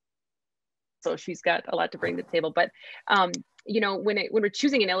well, so she's got a lot to bring to the table. But you know, when we're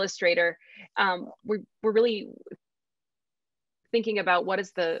choosing an illustrator, we're really thinking about what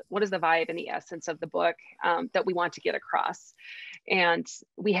is the vibe and the essence of the book that we want to get across. And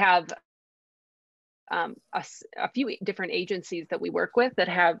we have a few different agencies that we work with that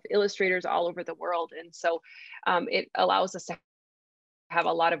have illustrators all over the world. And so it allows us to have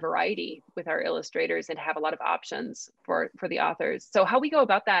a lot of variety with our illustrators and have a lot of options for the authors. So how we go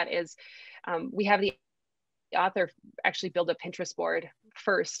about that is we have the author actually build a Pinterest board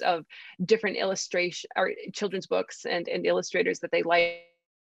first of different illustration or children's books and illustrators that they like,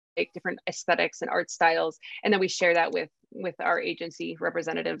 different aesthetics and art styles, and then we share that with our agency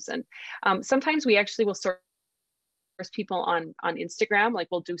representatives. And sometimes we actually will source people on Instagram. Like,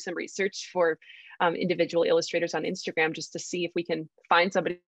 we'll do some research for individual illustrators on Instagram just to see if we can find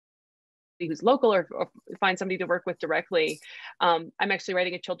somebody who's local or find somebody to work with directly. I'm actually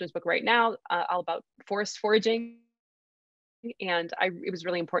writing a children's book right now all about forest foraging. And it was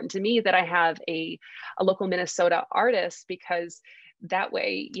really important to me that I have a local Minnesota artist, because that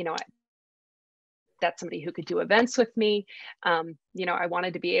way, you know, that's somebody who could do events with me. You know, I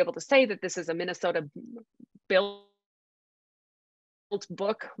wanted to be able to say that this is a Minnesota built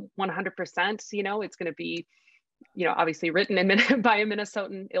book 100%. You know, it's going to be, you know, obviously written by a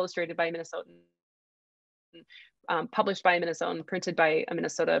Minnesotan, illustrated by a Minnesotan, published by a Minnesotan, printed by a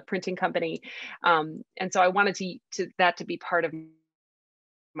Minnesota printing company. And so I wanted that to be part of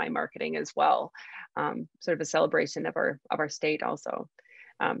my marketing as well, sort of a celebration of our state also.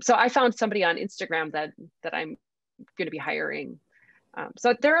 So I found somebody on Instagram that I'm going to be hiring.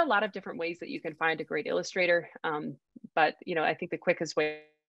 So there are a lot of different ways that you can find a great illustrator. But, you know, I think the quickest way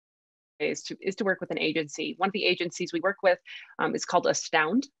is to work with an agency. One of the agencies we work with is called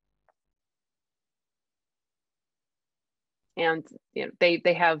Astound. And you know,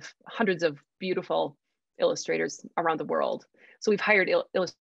 they have hundreds of beautiful illustrators around the world. So we've hired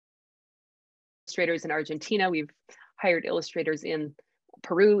illustrators in Argentina. We've hired illustrators in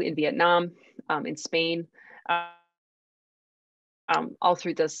Peru, in Vietnam, in Spain, all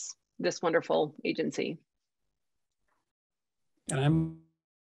through this wonderful agency. And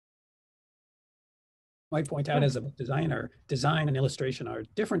might point out, as a designer, design and illustration are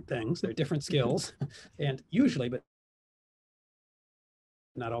different things. They're different skills, and usually, but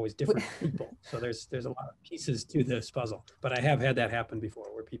not always, different people. So there's a lot of pieces to this puzzle. But I have had that happen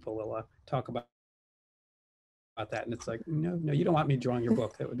before, where people will talk about that, and it's like, no, you don't want me drawing your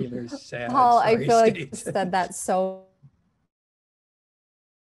book. That would be a very sad. Paul, I feel like you said that so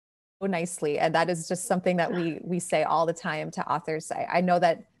nicely, and that is just something that we say all the time to authors. I know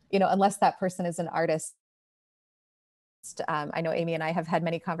that, you know, unless that person is an artist, I know Amy and I have had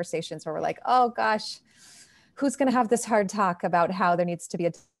many conversations where we're like, oh gosh, who's going to have this hard talk about how there needs to be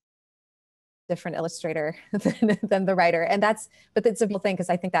a different illustrator than the writer? And but it's a beautiful thing,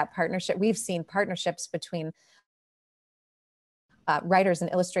 because I think that partnership, we've seen partnerships between writers and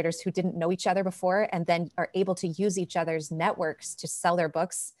illustrators who didn't know each other before, and then are able to use each other's networks to sell their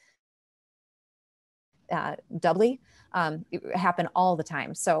books doubly. Happen all the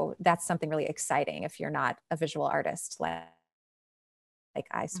time. So that's something really exciting if you're not a visual artist, like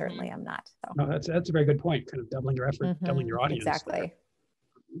I certainly am not. So. No, that's a very good point. Kind of doubling your effort, doubling your audience. Exactly.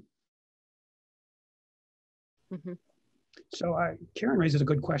 So Karen raises a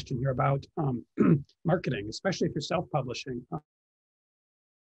good question here about marketing, especially if you're self-publishing.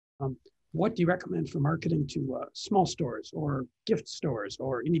 What do you recommend for marketing to small stores or gift stores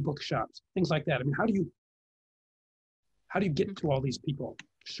or indie bookshops, things like that? I mean, how do you get to all these people,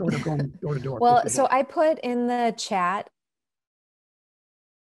 short of going door to door? Well, so I put in the chat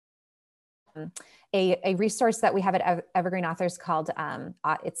a resource that we have at Evergreen Authors called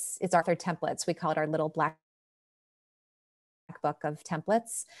it's author templates. We call it our little black book of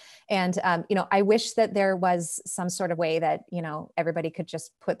templates. And you know, I wish that there was some sort of way that, you know, everybody could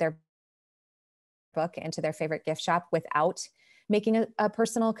just put their book into their favorite gift shop without making a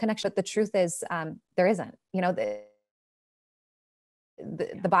personal connection. But the truth is, there isn't. You know, the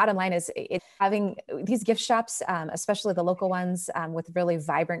bottom line is having these gift shops, especially the local ones with really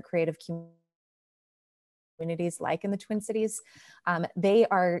vibrant creative communities like in the Twin Cities, they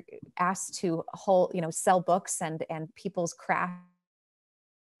are asked to sell books and people's crafts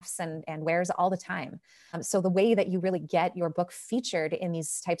and wares all the time. So the way that you really get your book featured in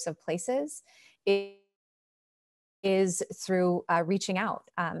these types of places is through reaching out.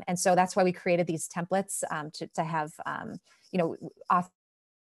 And so that's why we created these templates to have, you know, authors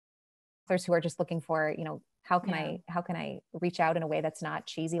who are just looking for, you know, how can I reach out in a way that's not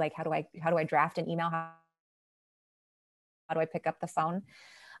cheesy? Like, how do I draft an email? How do I pick up the phone?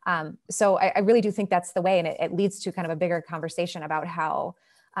 So I really do think that's the way. And it leads to kind of a bigger conversation about how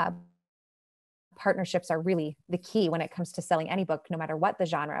partnerships are really the key when it comes to selling any book, no matter what the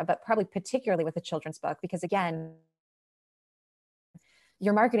genre, but probably particularly with a children's book, because again,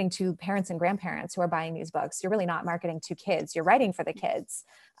 you're marketing to parents and grandparents who are buying these books. You're really not marketing to kids. You're writing for the kids,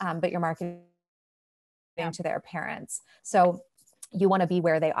 but you're marketing to their parents. So you want to be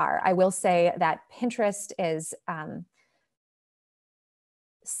where they are. I will say that Pinterest is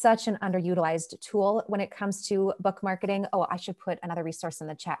such an underutilized tool when it comes to book marketing. Oh, I should put another resource in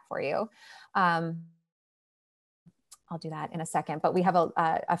the chat for you. I'll do that in a second, but we have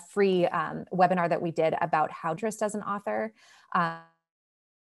a free webinar that we did about how Pinterest as an author.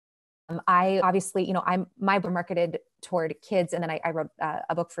 I obviously, my book marketed toward kids, and then I wrote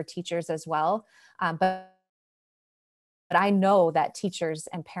a book for teachers as well. But I know that teachers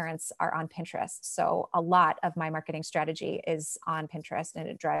and parents are on Pinterest. So a lot of my marketing strategy is on Pinterest, and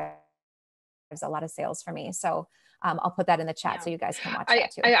it drives a lot of sales for me. So I'll put that in the chat so you guys can watch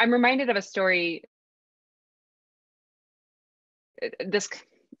that too. I'm reminded of a story. This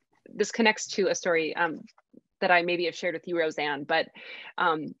connects to a story that I maybe have shared with you, Roseanne, but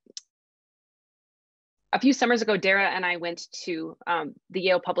a few summers ago, Dara and I went to the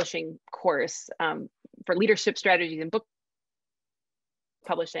Yale publishing course for leadership strategies and book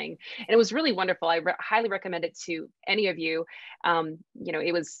publishing. And it was really wonderful. I highly recommend it to any of you.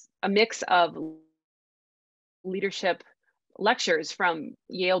 It was a mix of leadership lectures from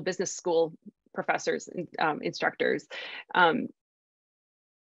Yale Business School professors and instructors,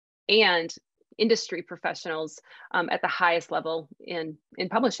 and industry professionals at the highest level in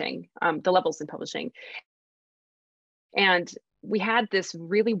publishing, the levels in publishing. And we had this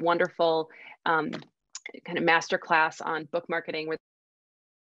really wonderful kind of master class on book marketing, where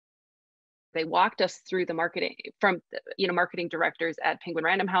they walked us through the marketing from, marketing directors at Penguin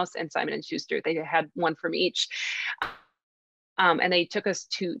Random House and Simon & Schuster. They had one from each. And they took us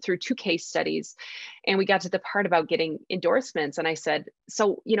through 2 case studies, and we got to the part about getting endorsements. And I said,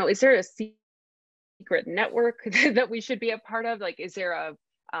 so, is there a secret network that we should be a part of? Like, is there a,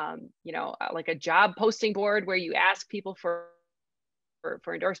 like a job posting board where you ask people for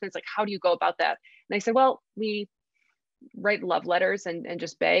endorsements? Like, how do you go about that? And they said, well, we write love letters and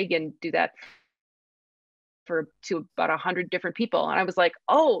just beg and do that to about 100 different people. And I was like,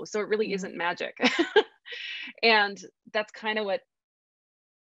 oh, so it really isn't magic. And that's kind of what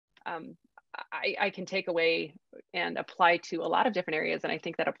I can take away and apply to a lot of different areas. And I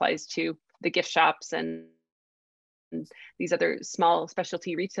think that applies to the gift shops and these other small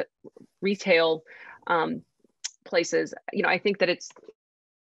specialty retail places. I think that it's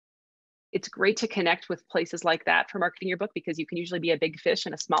great to connect with places like that for marketing your book, because you can usually be a big fish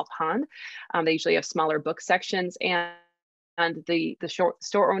in a small pond. They usually have smaller book sections, and the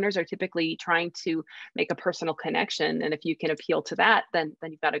store owners are typically trying to make a personal connection. And if you can appeal to that, then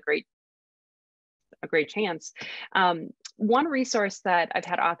you've got a great chance. One resource that I've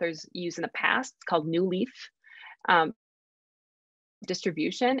had authors use in the past, it's called New Leaf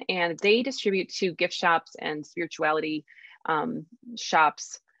Distribution, and they distribute to gift shops and spirituality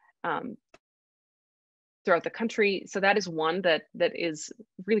shops throughout the country. So that is one that is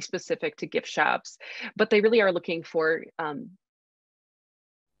really specific to gift shops, but they really are looking for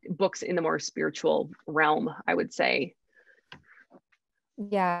books in the more spiritual realm, I would say.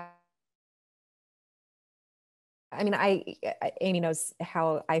 Yeah. I mean, Amy knows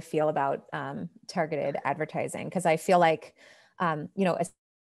how I feel about targeted advertising, because I feel like, there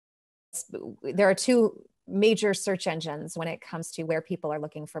are 2 major search engines when it comes to where people are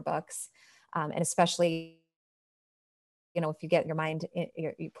looking for books. And especially, if you get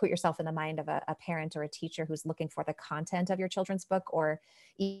you put yourself in the mind of a parent or a teacher who's looking for the content of your children's book, or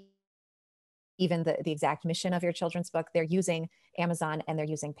even the exact mission of your children's book, they're using Amazon and they're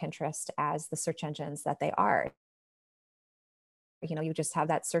using Pinterest as the search engines that they are. You just have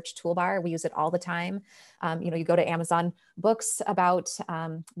that search toolbar. We use it all the time. You go to Amazon books about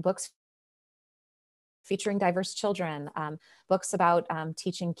books featuring diverse children, books about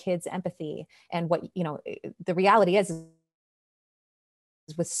teaching kids empathy. And what, the reality is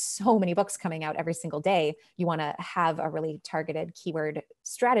with so many books coming out every single day, you want to have a really targeted keyword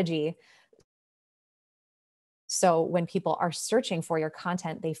strategy. So when people are searching for your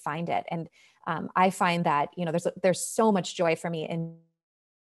content, they find it. And I find that, there's so much joy for me in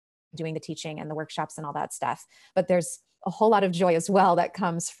doing the teaching and the workshops and all that stuff, but there's a whole lot of joy as well that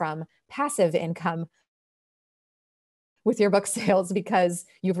comes from passive income with your book sales, because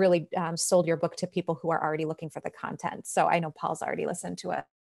you've really sold your book to people who are already looking for the content. So I know Paul's already listened to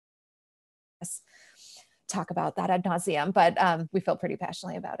us talk about that ad nauseum, but we feel pretty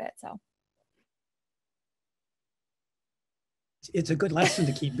passionately about it. So it's a good lesson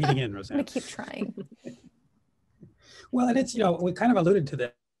to keep beating in, Roseanne. I'm gonna keep trying. Well, and it's, we kind of alluded to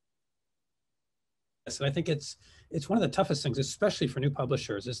this, and I think it's one of the toughest things, especially for new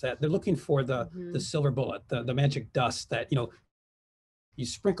publishers, is that they're looking for the silver bullet, the magic dust that, you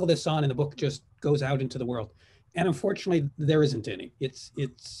sprinkle this on and the book just goes out into the world. And unfortunately, there isn't any.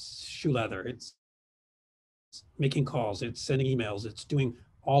 It's shoe leather. It's making calls. It's sending emails. It's doing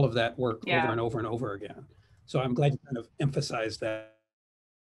all of that work over Yeah. and over and over again. So I'm glad you kind of emphasized that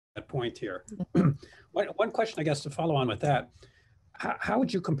point here. One question, I guess, to follow on with that, how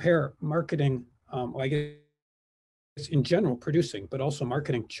would you compare marketing, well, I guess in general, producing, but also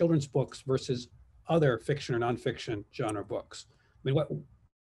marketing children's books versus other fiction or nonfiction genre books? I mean,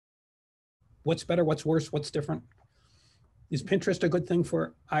 what's better? What's worse? What's different? Is Pinterest a good thing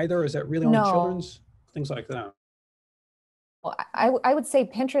for either? Is that really only No. children's? Things like that. Well, I would say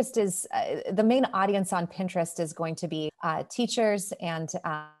Pinterest is the main audience on Pinterest is going to be teachers and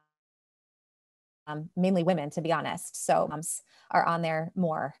mainly women, to be honest. So moms are on there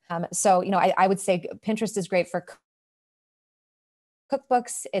more. So, I would say Pinterest is great for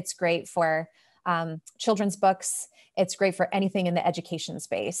cookbooks. It's great for children's books. It's great for anything in the education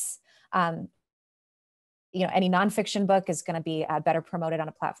space. Any nonfiction book is going to be better promoted on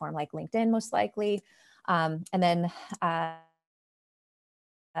a platform like LinkedIn, most likely. And then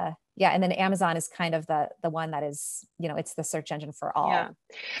Amazon is kind of the one that is, it's the search engine for all. Yeah.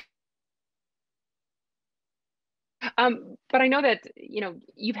 But I know that,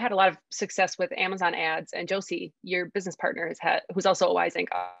 you've had a lot of success with Amazon ads, and Josie, your business partner, who's also a Wise Inc.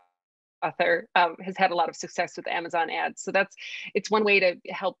 author, has had a lot of success with Amazon ads. So it's one way to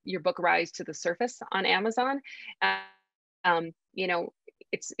help your book rise to the surface on Amazon.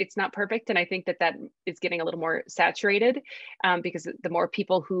 It's not perfect, and I think that is getting a little more saturated, because the more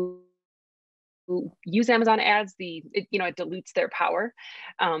people who use Amazon ads, it dilutes their power.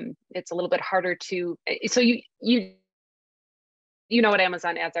 It's a little bit harder to. So you know what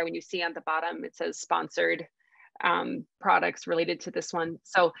Amazon ads are when you see on the bottom it says sponsored products related to this one.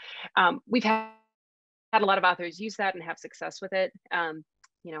 So we've had a lot of authors use that and have success with it.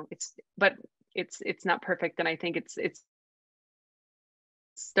 It's not perfect, and I think it's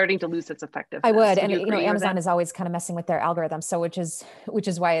starting to lose its effectiveness. I would, and Amazon is always kind of messing with their algorithm, so which is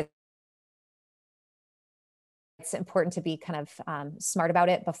why it's important to be kind of smart about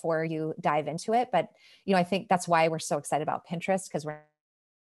it before you dive into it. But I think that's why we're so excited about Pinterest, because we're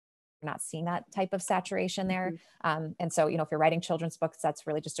not seeing that type of saturation there. Mm-hmm. And so, if you're writing children's books, that's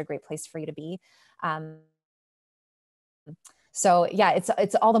really just a great place for you to be. So yeah,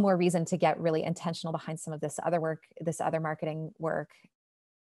 it's all the more reason to get really intentional behind some of this other work, this other marketing work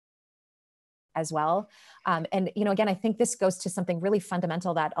as well. And, again, I think this goes to something really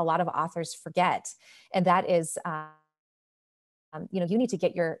fundamental that a lot of authors forget. And that is, you need to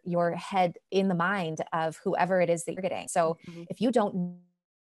get your head in the mind of whoever it is that you're getting. So mm-hmm. if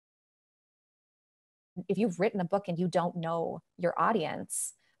you've written a book and you don't know your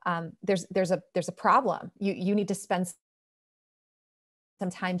audience, there's a problem. You need to spend some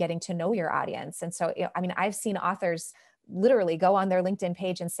time getting to know your audience. And so, I've seen authors literally go on their LinkedIn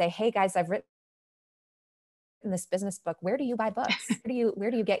page and say, "Hey guys, I've written this business book. Where do you buy books?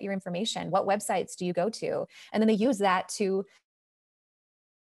 Where do you get your information? What websites do you go to?" And then they use that to,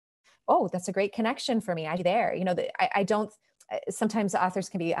 "Oh, that's a great connection for me. I there." I don't. Sometimes authors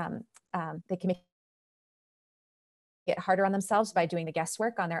can be they can make it harder on themselves by doing the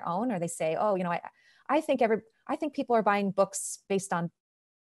guesswork on their own, or they say, "Oh, I think people are buying books based on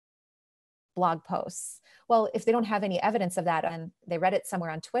blog posts." Well, if they don't have any evidence of that and they read it somewhere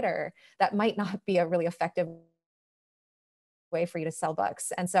on Twitter, that might not be a really effective way for you to sell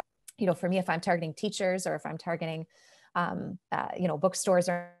books. And so, for me, if I'm targeting teachers or if I'm targeting, bookstores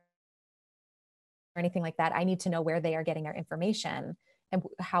or anything like that, I need to know where they are getting their information and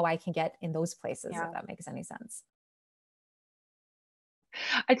how I can get in those places, if that makes any sense.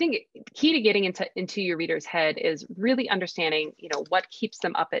 I think key to getting into your reader's head is really understanding, what keeps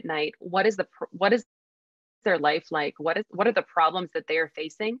them up at night. What is their life like? What are the problems that they are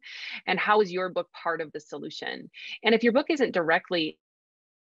facing, and how is your book part of the solution? And if your book isn't directly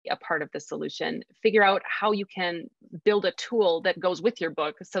a part of the solution, figure out how you can build a tool that goes with your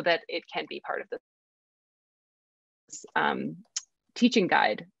book so that it can be part of this teaching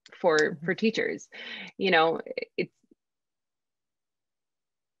guide for teachers. It's,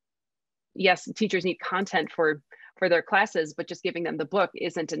 yes, teachers need content for their classes, but just giving them the book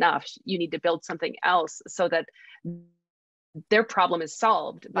isn't enough. You need to build something else so that their problem is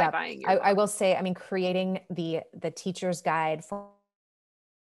solved by buying your book. I will say, creating the teacher's guide for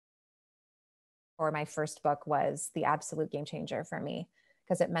my first book was the absolute game changer for me,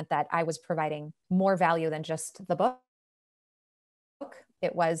 because it meant that I was providing more value than just the book.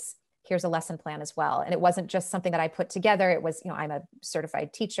 It was, here's a lesson plan as well. And it wasn't just something that I put together. It was, I'm a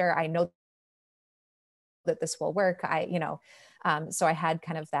certified teacher. I know that this will work. So I had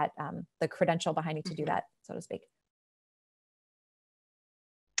kind of that, the credential behind me to do that, so to speak.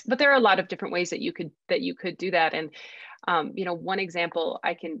 But there are a lot of different ways that you could do that. And you know, one example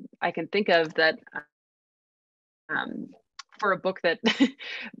I can think of that for a book that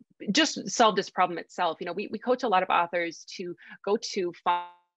just solved this problem itself. You know, we coach a lot of authors to go to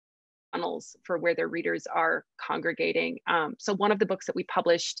funnels for where their readers are congregating. So one of the books that we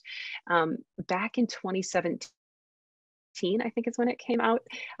published back in 2017, I think is when it came out.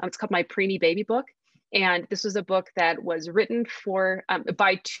 It's called My Preemie Baby Book. And this was a book that was written for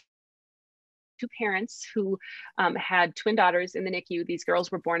by two parents who had twin daughters in the NICU. These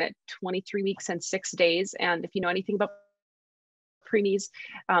girls were born at 23 weeks and 6 days. And if you know anything about preemies,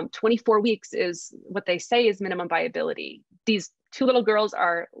 24 weeks is what they say is minimum viability. These two little girls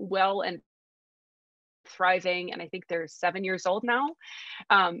are well and thriving, and I think they're 7 years old now.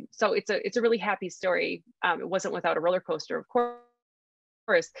 So it's a really happy story. It wasn't without a roller coaster, of course.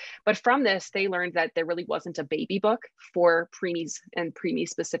 But from this, they learned that there really wasn't a baby book for preemies and preemie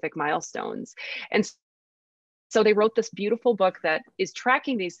specific milestones. And so they wrote this beautiful book that is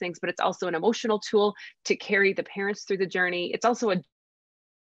tracking these things, but it's also an emotional tool to carry the parents through the journey. It's also a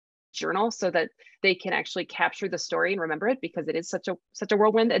journal so that they can actually capture the story and remember it, because it is such a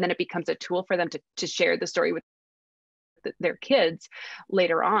whirlwind. And then it becomes a tool for them to share the story with their kids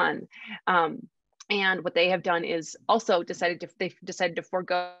later on. And what they have done is also they've decided to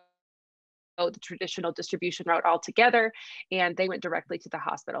forego the traditional distribution route altogether, and they went directly to the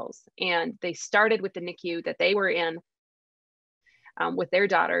hospitals. And they started with the NICU that they were in with their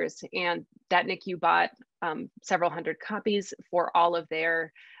daughters, and that NICU bought several hundred copies for all of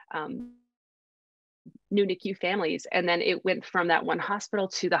their new NICU families. And then it went from that one hospital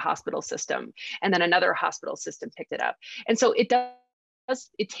to the hospital system, and then another hospital system picked it up. And so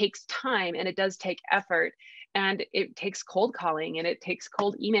it takes time, and it does take effort, and it takes cold calling, and it takes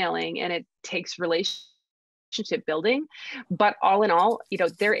cold emailing, and it takes relationship building. But all in all, you know,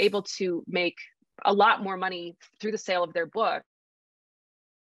 they're able to make a lot more money through the sale of their book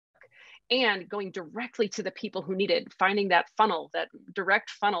and going directly to the people who need it, finding that funnel, that direct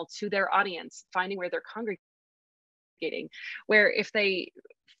funnel to their audience, finding where they're congregating. Where if they,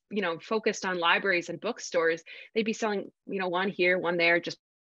 you know, focused on libraries and bookstores, they'd be selling, you know, one here, one there, just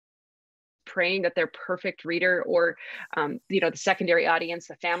praying that their perfect reader, or you know, the secondary audience,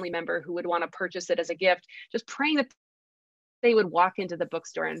 the family member who would want to purchase it as a gift, just praying that they would walk into the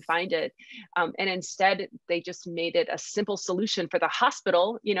bookstore and find it. And instead, they just made it a simple solution for the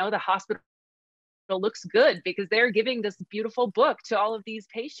hospital. You know, the hospital looks good because they're giving this beautiful book to all of these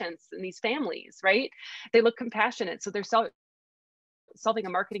patients and these families, right? They look compassionate. So they're solving a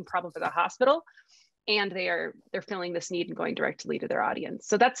marketing problem for the hospital, and they're filling this need and going directly to their audience.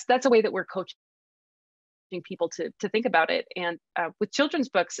 So that's a way that we're coaching people to think about it. And with children's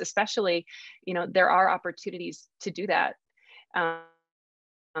books especially, you know, there are opportunities to do that. And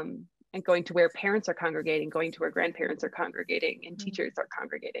going to where parents are congregating, going to where grandparents are congregating, and teachers are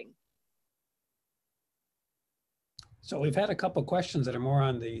congregating. So we've had a couple questions that are more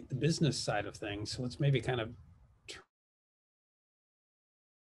on the business side of things. So let's maybe kind of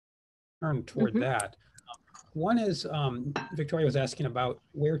turn toward that. One is Victoria was asking about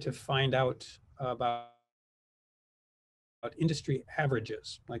where to find out about industry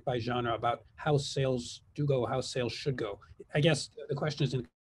averages, like by genre, about how sales do go, how sales should go. I guess the question is in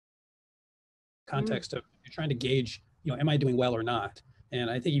context of you're trying to gauge, you know, am I doing well or not? And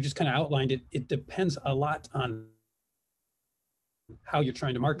I think you just kind of outlined it. It depends a lot on how you're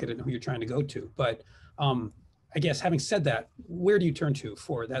trying to market it and who you're trying to go to. But I guess having said that, where do you turn to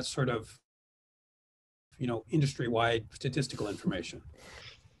for that sort of, you know, industry-wide statistical information?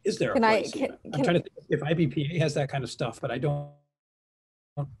 Is there a place? I'm trying to think if IBPA has that kind of stuff, but I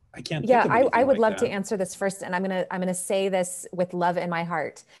can't. Yeah, I would love to answer this first, and I'm gonna say this with love in my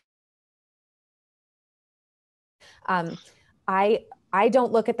heart. I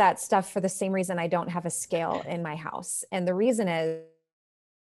don't look at that stuff for the same reason I don't have a scale in my house, and the reason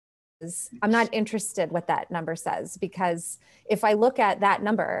is I'm not interested what that number says, because if I look at that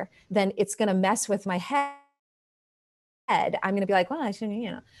number, then it's going to mess with my head. I'm going to be like, well, I shouldn't,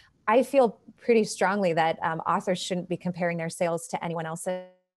 you know. I feel pretty strongly that authors shouldn't be comparing their sales to anyone else's.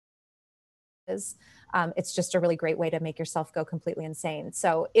 It's just a really great way to make yourself go completely insane.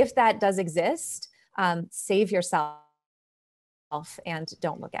 So if that does exist, save yourself and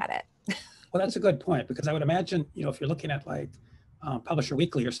don't look at it. Well, that's a good point, because I would imagine, you know, if you're looking at like Publisher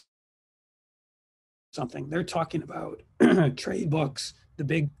Weekly or something, they're talking about trade books, the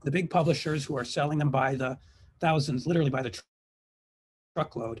big publishers who are selling them by the thousands, literally by the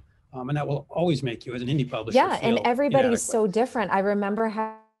truckload. And that will always make you, as an indie publisher, Yeah, and feel everybody's inadequate. so different. I remember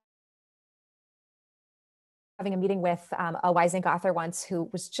having a meeting with a Wise Inc. author once who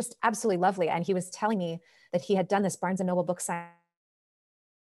was just absolutely lovely. And he was telling me that he had done this Barnes & Noble book signing,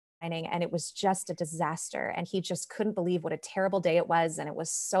 and it was just a disaster. And he just couldn't believe what a terrible day it was. And it was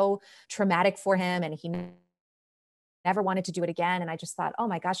so traumatic for him. And he never wanted to do it again. And I just thought, oh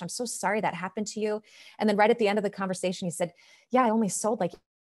my gosh, I'm so sorry that happened to you. And then right at the end of the conversation, he said, yeah, I only sold like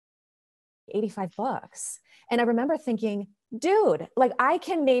 85 books. And I remember thinking, dude, like I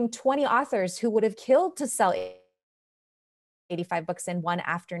can name 20 authors who would have killed to sell 85 books in one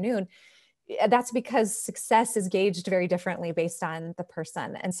afternoon. That's because success is gauged very differently based on the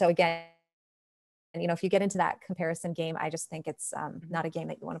person. And so again, you know, if you get into that comparison game, I just think it's not a game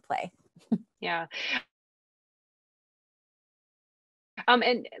that you want to play. Yeah.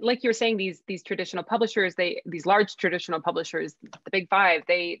 And like you were saying, these traditional publishers, these large traditional publishers, the big five,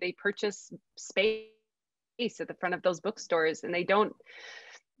 they purchase space at the front of those bookstores, and they don't,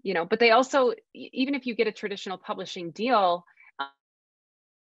 you know, but they also, even if you get a traditional publishing deal,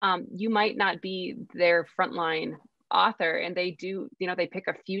 you might not be their frontline author, and they do, you know, they pick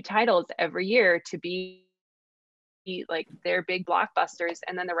a few titles every year to be like their big blockbusters,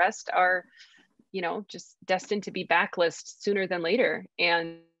 and then the rest are, you know, just destined to be backlist sooner than later.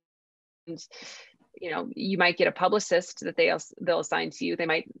 And you know, you might get a publicist that they'll assign to you. They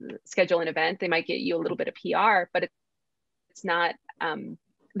might schedule an event. They might get you a little bit of PR, but it's not.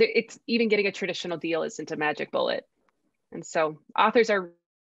 It's even getting a traditional deal isn't a magic bullet. And so authors are,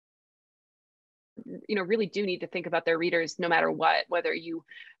 you know, really do need to think about their readers no matter what, whether you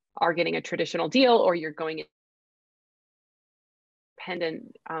are getting a traditional deal or you're going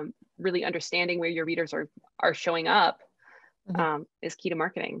independent. Really understanding where your readers are showing up is key to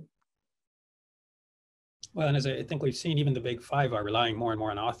marketing. Well, and as I think we've seen, even the big five are relying more and more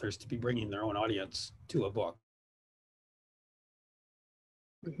on authors to be bringing their own audience to a book.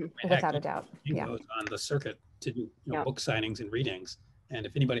 Without a doubt. He Yeah. goes on the circuit to do Yeah. book signings and readings. And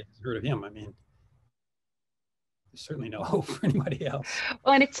if anybody has heard of him, I mean, there's certainly no hope for anybody else.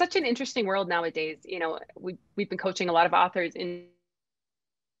 Well, and it's such an interesting world nowadays. You know, we've been coaching a lot of authors into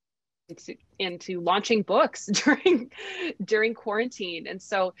launching books during quarantine, and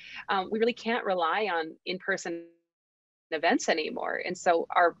so we really can't rely on in-person events anymore. And so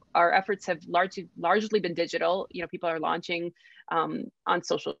our efforts have largely been digital. You know, people are launching on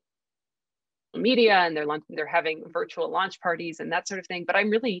social media, and they're having virtual launch parties and that sort of thing. But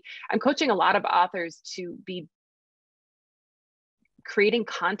I'm coaching a lot of authors to be creating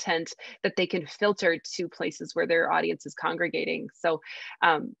content that they can filter to places where their audience is congregating. So,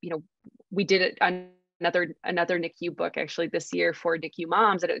 you know, we did another NICU book actually this year for NICU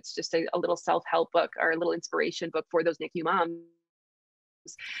moms, and it's just a little self-help book or a little inspiration book for those NICU moms.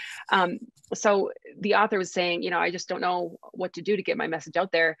 So the author was saying, you know, I just don't know what to do to get my message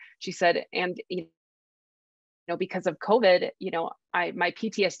out there. She said, and you know, because of COVID, you know, my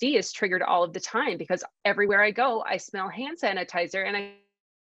PTSD is triggered all of the time because everywhere I go, I smell hand sanitizer and I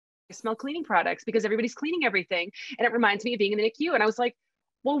smell cleaning products because everybody's cleaning everything. And it reminds me of being in the NICU. And I was like,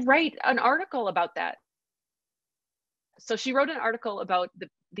 well, write an article about that. So she wrote an article about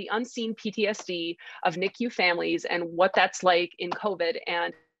the unseen PTSD of NICU families and what that's like in COVID.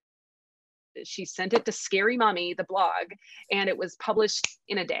 And she sent it to Scary Mommy, the blog, and it was published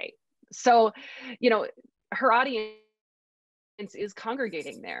in a day. So, you know, her audience is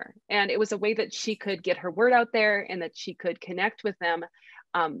congregating there. And it was a way that she could get her word out there and that she could connect with them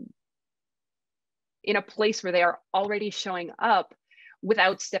in a place where they are already showing up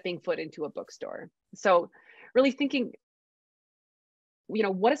without stepping foot into a bookstore. So really thinking, you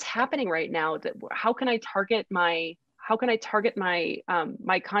know, what is happening right now? That how can I target my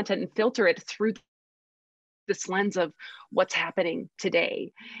my content and filter it through this lens of what's happening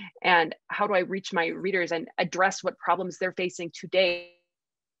today, and how do I reach my readers and address what problems they're facing today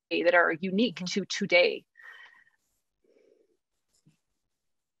that are unique to today.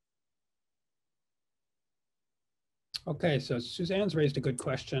 Okay, so Suzanne's raised a good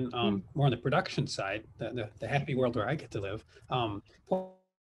question, more on the production side, the happy world where I get to live.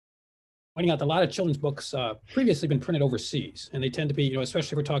 Pointing out that a lot of children's books previously been printed overseas, and they tend to be, you know,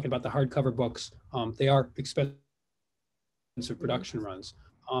 especially if we're talking about the hardcover books, they are expensive production runs.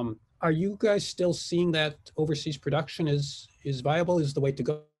 Are you guys still seeing that overseas production is viable, is the way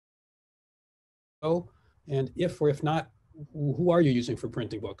to go? And if or if not, who are you using for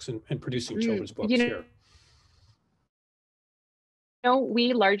printing books and producing children's books here? No,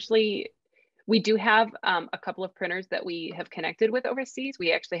 we do have a couple of printers that we have connected with overseas.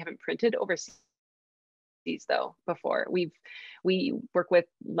 We actually haven't printed overseas though before. We work with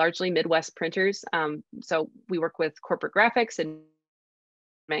largely Midwest printers. So we work with Corporate Graphics and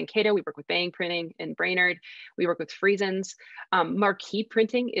Mankato. We work with Bang Printing in Brainerd. We work with Friesens. Marquee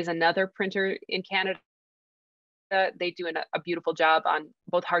Printing is another printer in Canada. They do a beautiful job on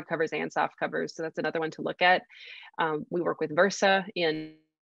both hardcovers and soft covers. So that's another one to look at. We work with Versa in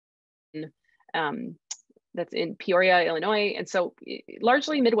that's in Peoria, Illinois. And so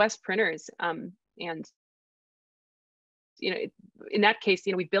largely Midwest printers. And in that case,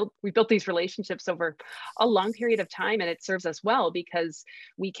 we built these relationships over a long period of time, and it serves us well because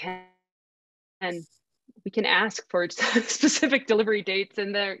we can ask for specific delivery dates,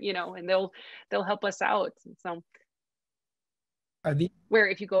 and and they'll help us out. So where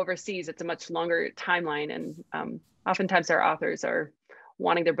if you go overseas, it's a much longer timeline, and oftentimes our authors are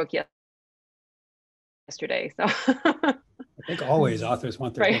wanting their book yesterday. So I think always authors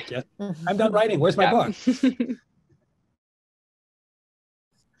want their book yet. Mm-hmm. I'm done writing. Where's my book?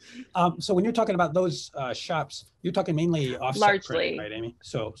 So when you're talking about those shops, you're talking mainly offset largely printing, right, Amy?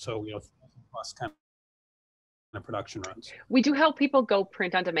 So plus kind of production runs. We do help people go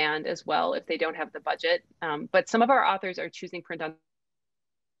print on demand as well if they don't have the budget. But some of our authors are choosing print on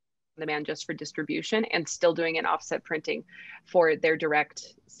demand just for distribution and still doing an offset printing for their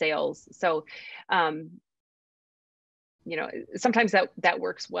direct sales. So sometimes that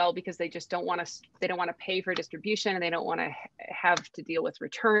works well because they just don't want to pay for distribution, and they don't want to have to deal with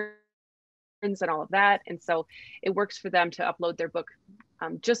returns and all of that. And so it works for them to upload their book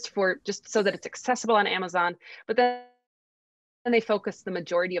just so that it's accessible on Amazon. But then they focus the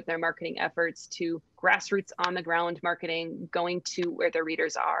majority of their marketing efforts to grassroots on the ground marketing, going to where their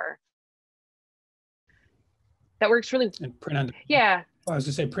readers are. That works really. And print on. Yeah. Well, I was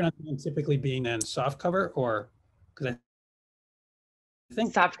going to say print on demand typically being then soft cover, or because I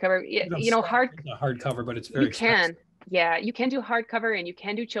think soft cover. hard cover, but it's very expensive. Yeah, you can do hardcover and you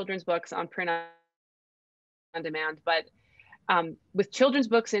can do children's books on print on demand, but with children's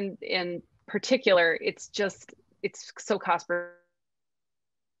books in particular, it's so cost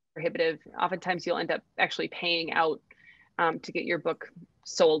prohibitive. Oftentimes you'll end up actually paying out to get your book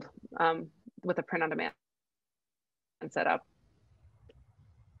sold with a print on demand setup.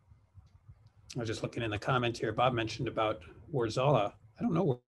 I was just looking in the comment here. Bob mentioned about Warzala. I don't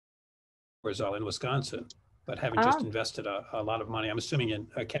know Warzala in Wisconsin, but having just invested a lot of money, I'm assuming in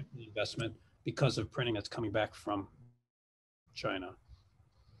a capital investment because of printing that's coming back from China.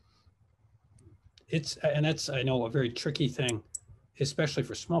 That's, I know, a very tricky thing, especially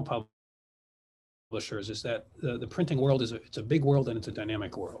for small publishers, is that the printing world it's a big world and it's a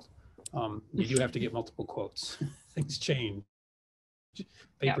dynamic world. You do have to get multiple quotes. Things change,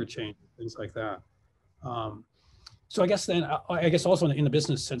 paper change, things like that. So I guess then, also in the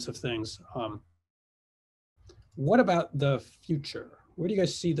business sense of things, what about the future? Where do you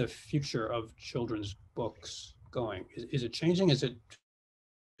guys see the future of children's books going? Is it changing? Is it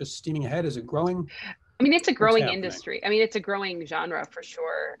just steaming ahead? Is it growing? I mean, it's a growing industry. I mean, it's a growing genre for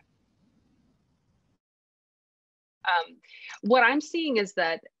sure. What I'm seeing is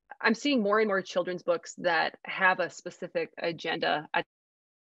that I'm seeing more and more children's books that have a specific agenda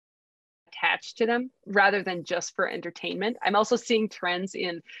attached to them rather than just for entertainment. I'm also seeing trends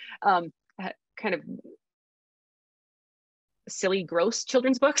in kind of silly, gross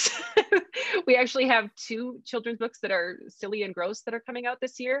children's books. We actually have 2 children's books that are silly and gross that are coming out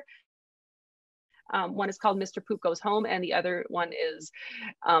this year. One is called Mr. Poop Goes Home, and the other one is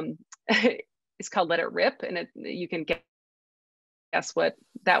it's called Let It Rip, and you can guess what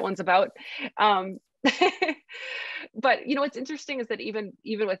that one's about. But what's interesting is that even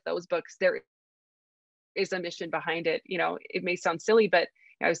with those books, there is a mission behind it. It may sound silly, but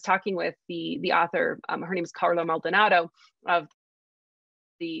I was talking with the author. Her name is Carla Maldonado of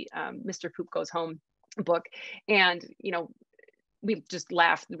the Mr. Poop Goes Home book, and we just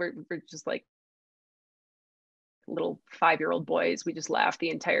laughed. We're just like little 5-year-old boys. We just laughed the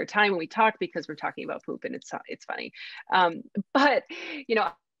entire time when we talked because we're talking about poop, and it's funny. But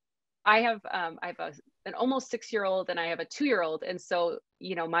I have an almost 6-year-old and I have a 2-year-old, and so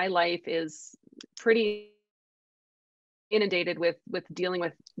my life is pretty inundated with dealing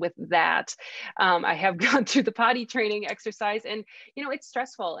with that. I have gone through the potty training exercise, and it's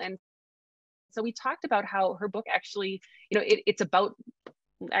stressful. And so we talked about how her book actually, it's about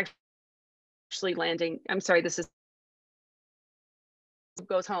actually landing. I'm sorry, this is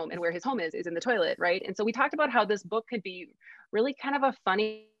goes home, and where his home is in the toilet, right? And so we talked about how this book could be really kind of a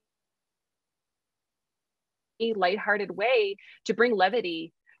funny, lighthearted way to bring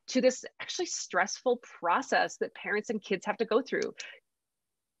levity to this actually stressful process that parents and kids have to go through.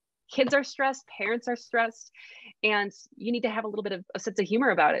 kids are stressed, parents are stressed, and you need to have a little bit of a sense of humor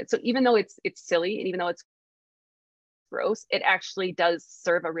about it. So even though it's silly, and even though it's gross, it actually does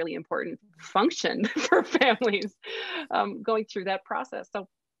serve a really important function for families going through that process. So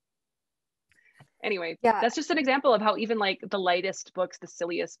anyway, Yeah. that's just an example of how even like the lightest books, the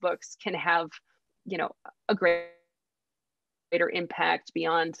silliest books can have, you know, a greater impact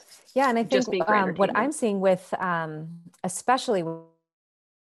beyond Yeah. And I think just being for what entertainment. I'm seeing with, especially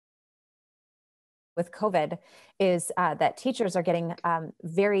with COVID, is that teachers are getting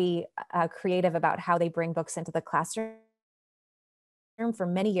very creative about how they bring books into the classroom. For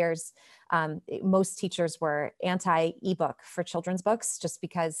many years, most teachers were anti-ebook for children's books, just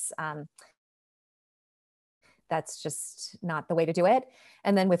because that's just not the way to do it.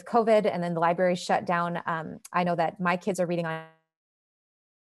 And then with COVID, and then the library shut down, I know that my kids are reading on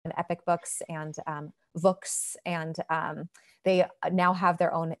Epic Books and Books, and they now have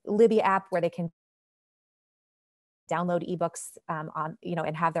their own Libby app where they can download ebooks on, you know,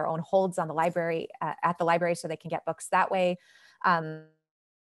 and have their own holds on the library at the library, so they can get books that way.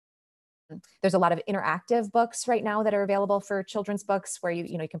 There's a lot of interactive books right now that are available for children's books, where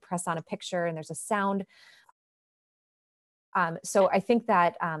you know, you can press on a picture and there's a sound. So I think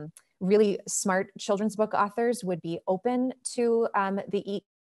that really smart children's book authors would be open to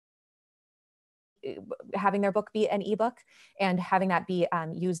having their book be an ebook, and having that be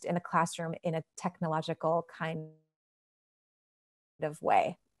used in a classroom in a technological kind of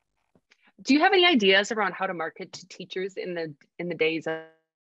way. Do you have any ideas around how to market to teachers in the days of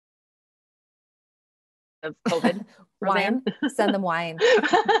COVID? Wine, send them wine.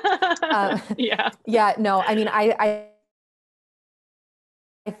 Yeah. Yeah, no, I mean, I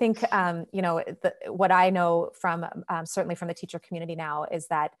think, you know, what I know from certainly from the teacher community now is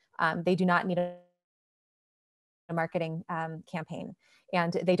that they do not need a marketing campaign,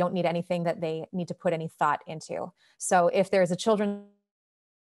 and they don't need anything that they need to put any thought into. So if there's a children's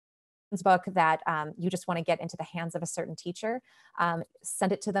book that you just want to get into the hands of a certain teacher,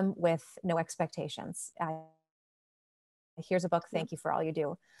 send it to them with no expectations. Here's a book, thank you for all you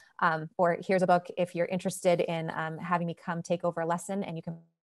do. Or here's a book if you're interested in having me come take over a lesson and you can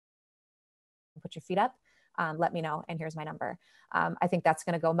put your feet up, let me know, and here's my number. I think that's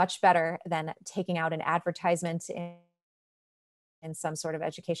going to go much better than taking out an advertisement in some sort of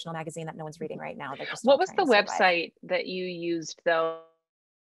educational magazine that no one's reading right now. What was the website that you used, though,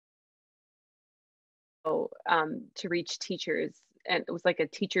 to reach teachers? And it was like a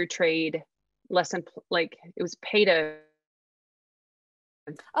teacher trade lesson, like it was pay to.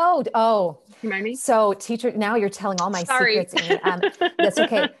 Oh, Remind me? So teacher, now you're telling all my secrets, Amy. That's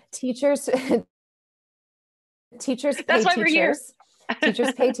okay. Teachers pay That's why we're here. teachers.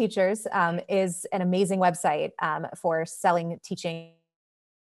 Teachers Pay Teachers is an amazing website for selling teaching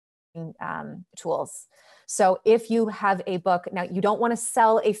tools. So if you have a book, now you don't want to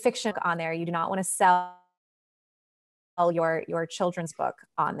sell a fiction on there. You do not want to sell your children's book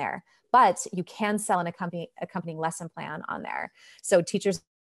on there, but you can sell an accompanying lesson plan on there. So teachers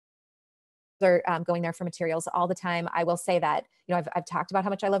are going there for materials all the time. I will say that, you know, I've talked about how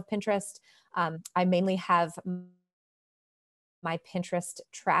much I love Pinterest. I mainly have my Pinterest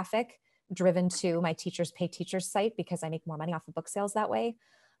traffic driven to my Teachers Pay Teachers site because I make more money off of book sales that way.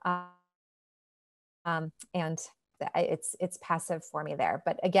 And it's passive for me there.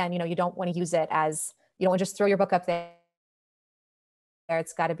 But again, you know, you don't want to use it as, you don't want to just throw your book up there.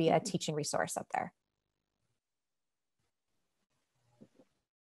 It's got to be a teaching resource up there.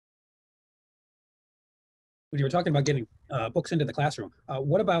 You were talking about getting books into the classroom.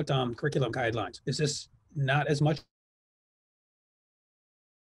 What about curriculum guidelines? Is this not as much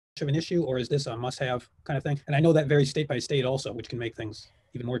of an issue, or is this a must-have kind of thing? And I know that varies state by state also, which can make things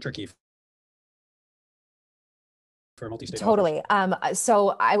even more tricky for multi-state. Totally.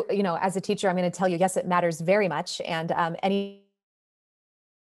 So I, you know, as a teacher, I'm going to tell you, yes, it matters very much. And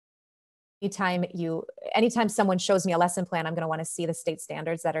anytime someone shows me a lesson plan, I'm going to want to see the state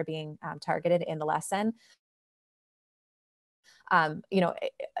standards that are being targeted in the lesson. You know,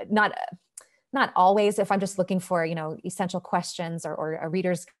 not always. If I'm just looking for, you know, essential questions or a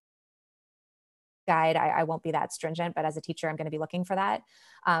reader's guide, I won't be that stringent, but as a teacher, I'm going to be looking for that.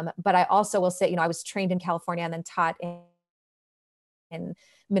 But I also will say, you know, I was trained in California and then taught in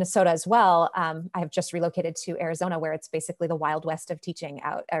Minnesota as well. I have just relocated to Arizona, where it's basically the Wild West of teaching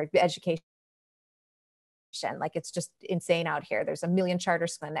out or education. Like, it's just insane out here. There's a million charter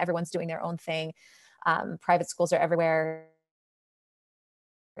schools and everyone's doing their own thing. Private schools are everywhere.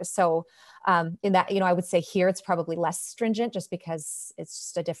 So in that, you know, I would say here it's probably less stringent just because it's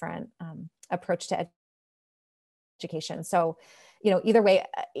just a different approach to education. So, either way,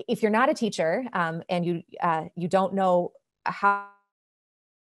 if you're not a teacher and you don't know how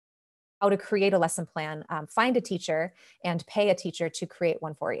to create a lesson plan, find a teacher and pay a teacher to create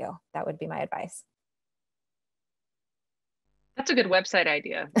one for you. That would be my advice. That's a good website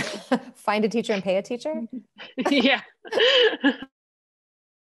idea. Find a teacher and pay a teacher? Yeah.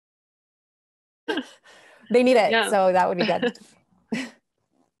 They need it, yeah. so that would be good.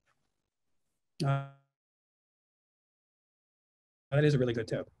 That is a really good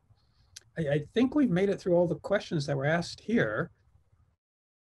tip. I think we've made it through all the questions that were asked here.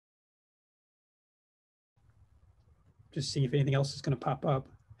 Just seeing if anything else is going to pop up.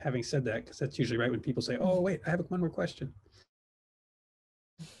 Having said that, because that's usually right when people say, oh, wait, I have one more question.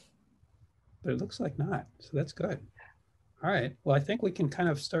 But it looks like not, so that's good. All right, well, I think we can kind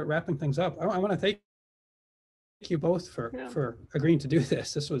of start wrapping things up. I want to thank you both for agreeing to do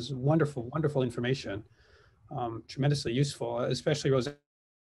this. This was wonderful, wonderful information, tremendously useful, especially Roseanne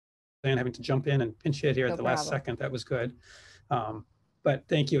having to jump in and pinch hit here at the last second. That was good. But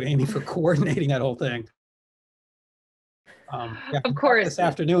thank you, Amy, for coordinating that whole thing. Yeah, of course. This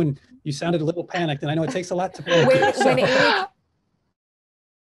afternoon, you sounded a little panicked, and I know it takes a lot to panic. When Amy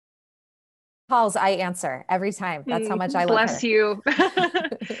calls, I answer every time. That's how much I love her. Bless you.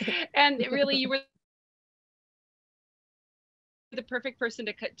 And really, you were the perfect person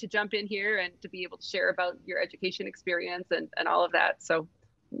to jump in here and to be able to share about your education experience and all of that. So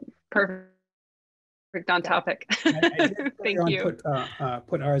perfect on topic. I Thank you.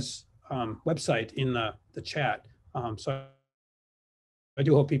 Put ours website in the chat. So I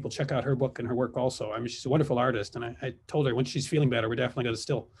do hope people check out her book and her work also. I mean, she's a wonderful artist, and I told her when she's feeling better, we're definitely going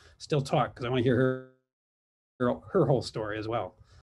to still talk, because I want to hear her whole story as well.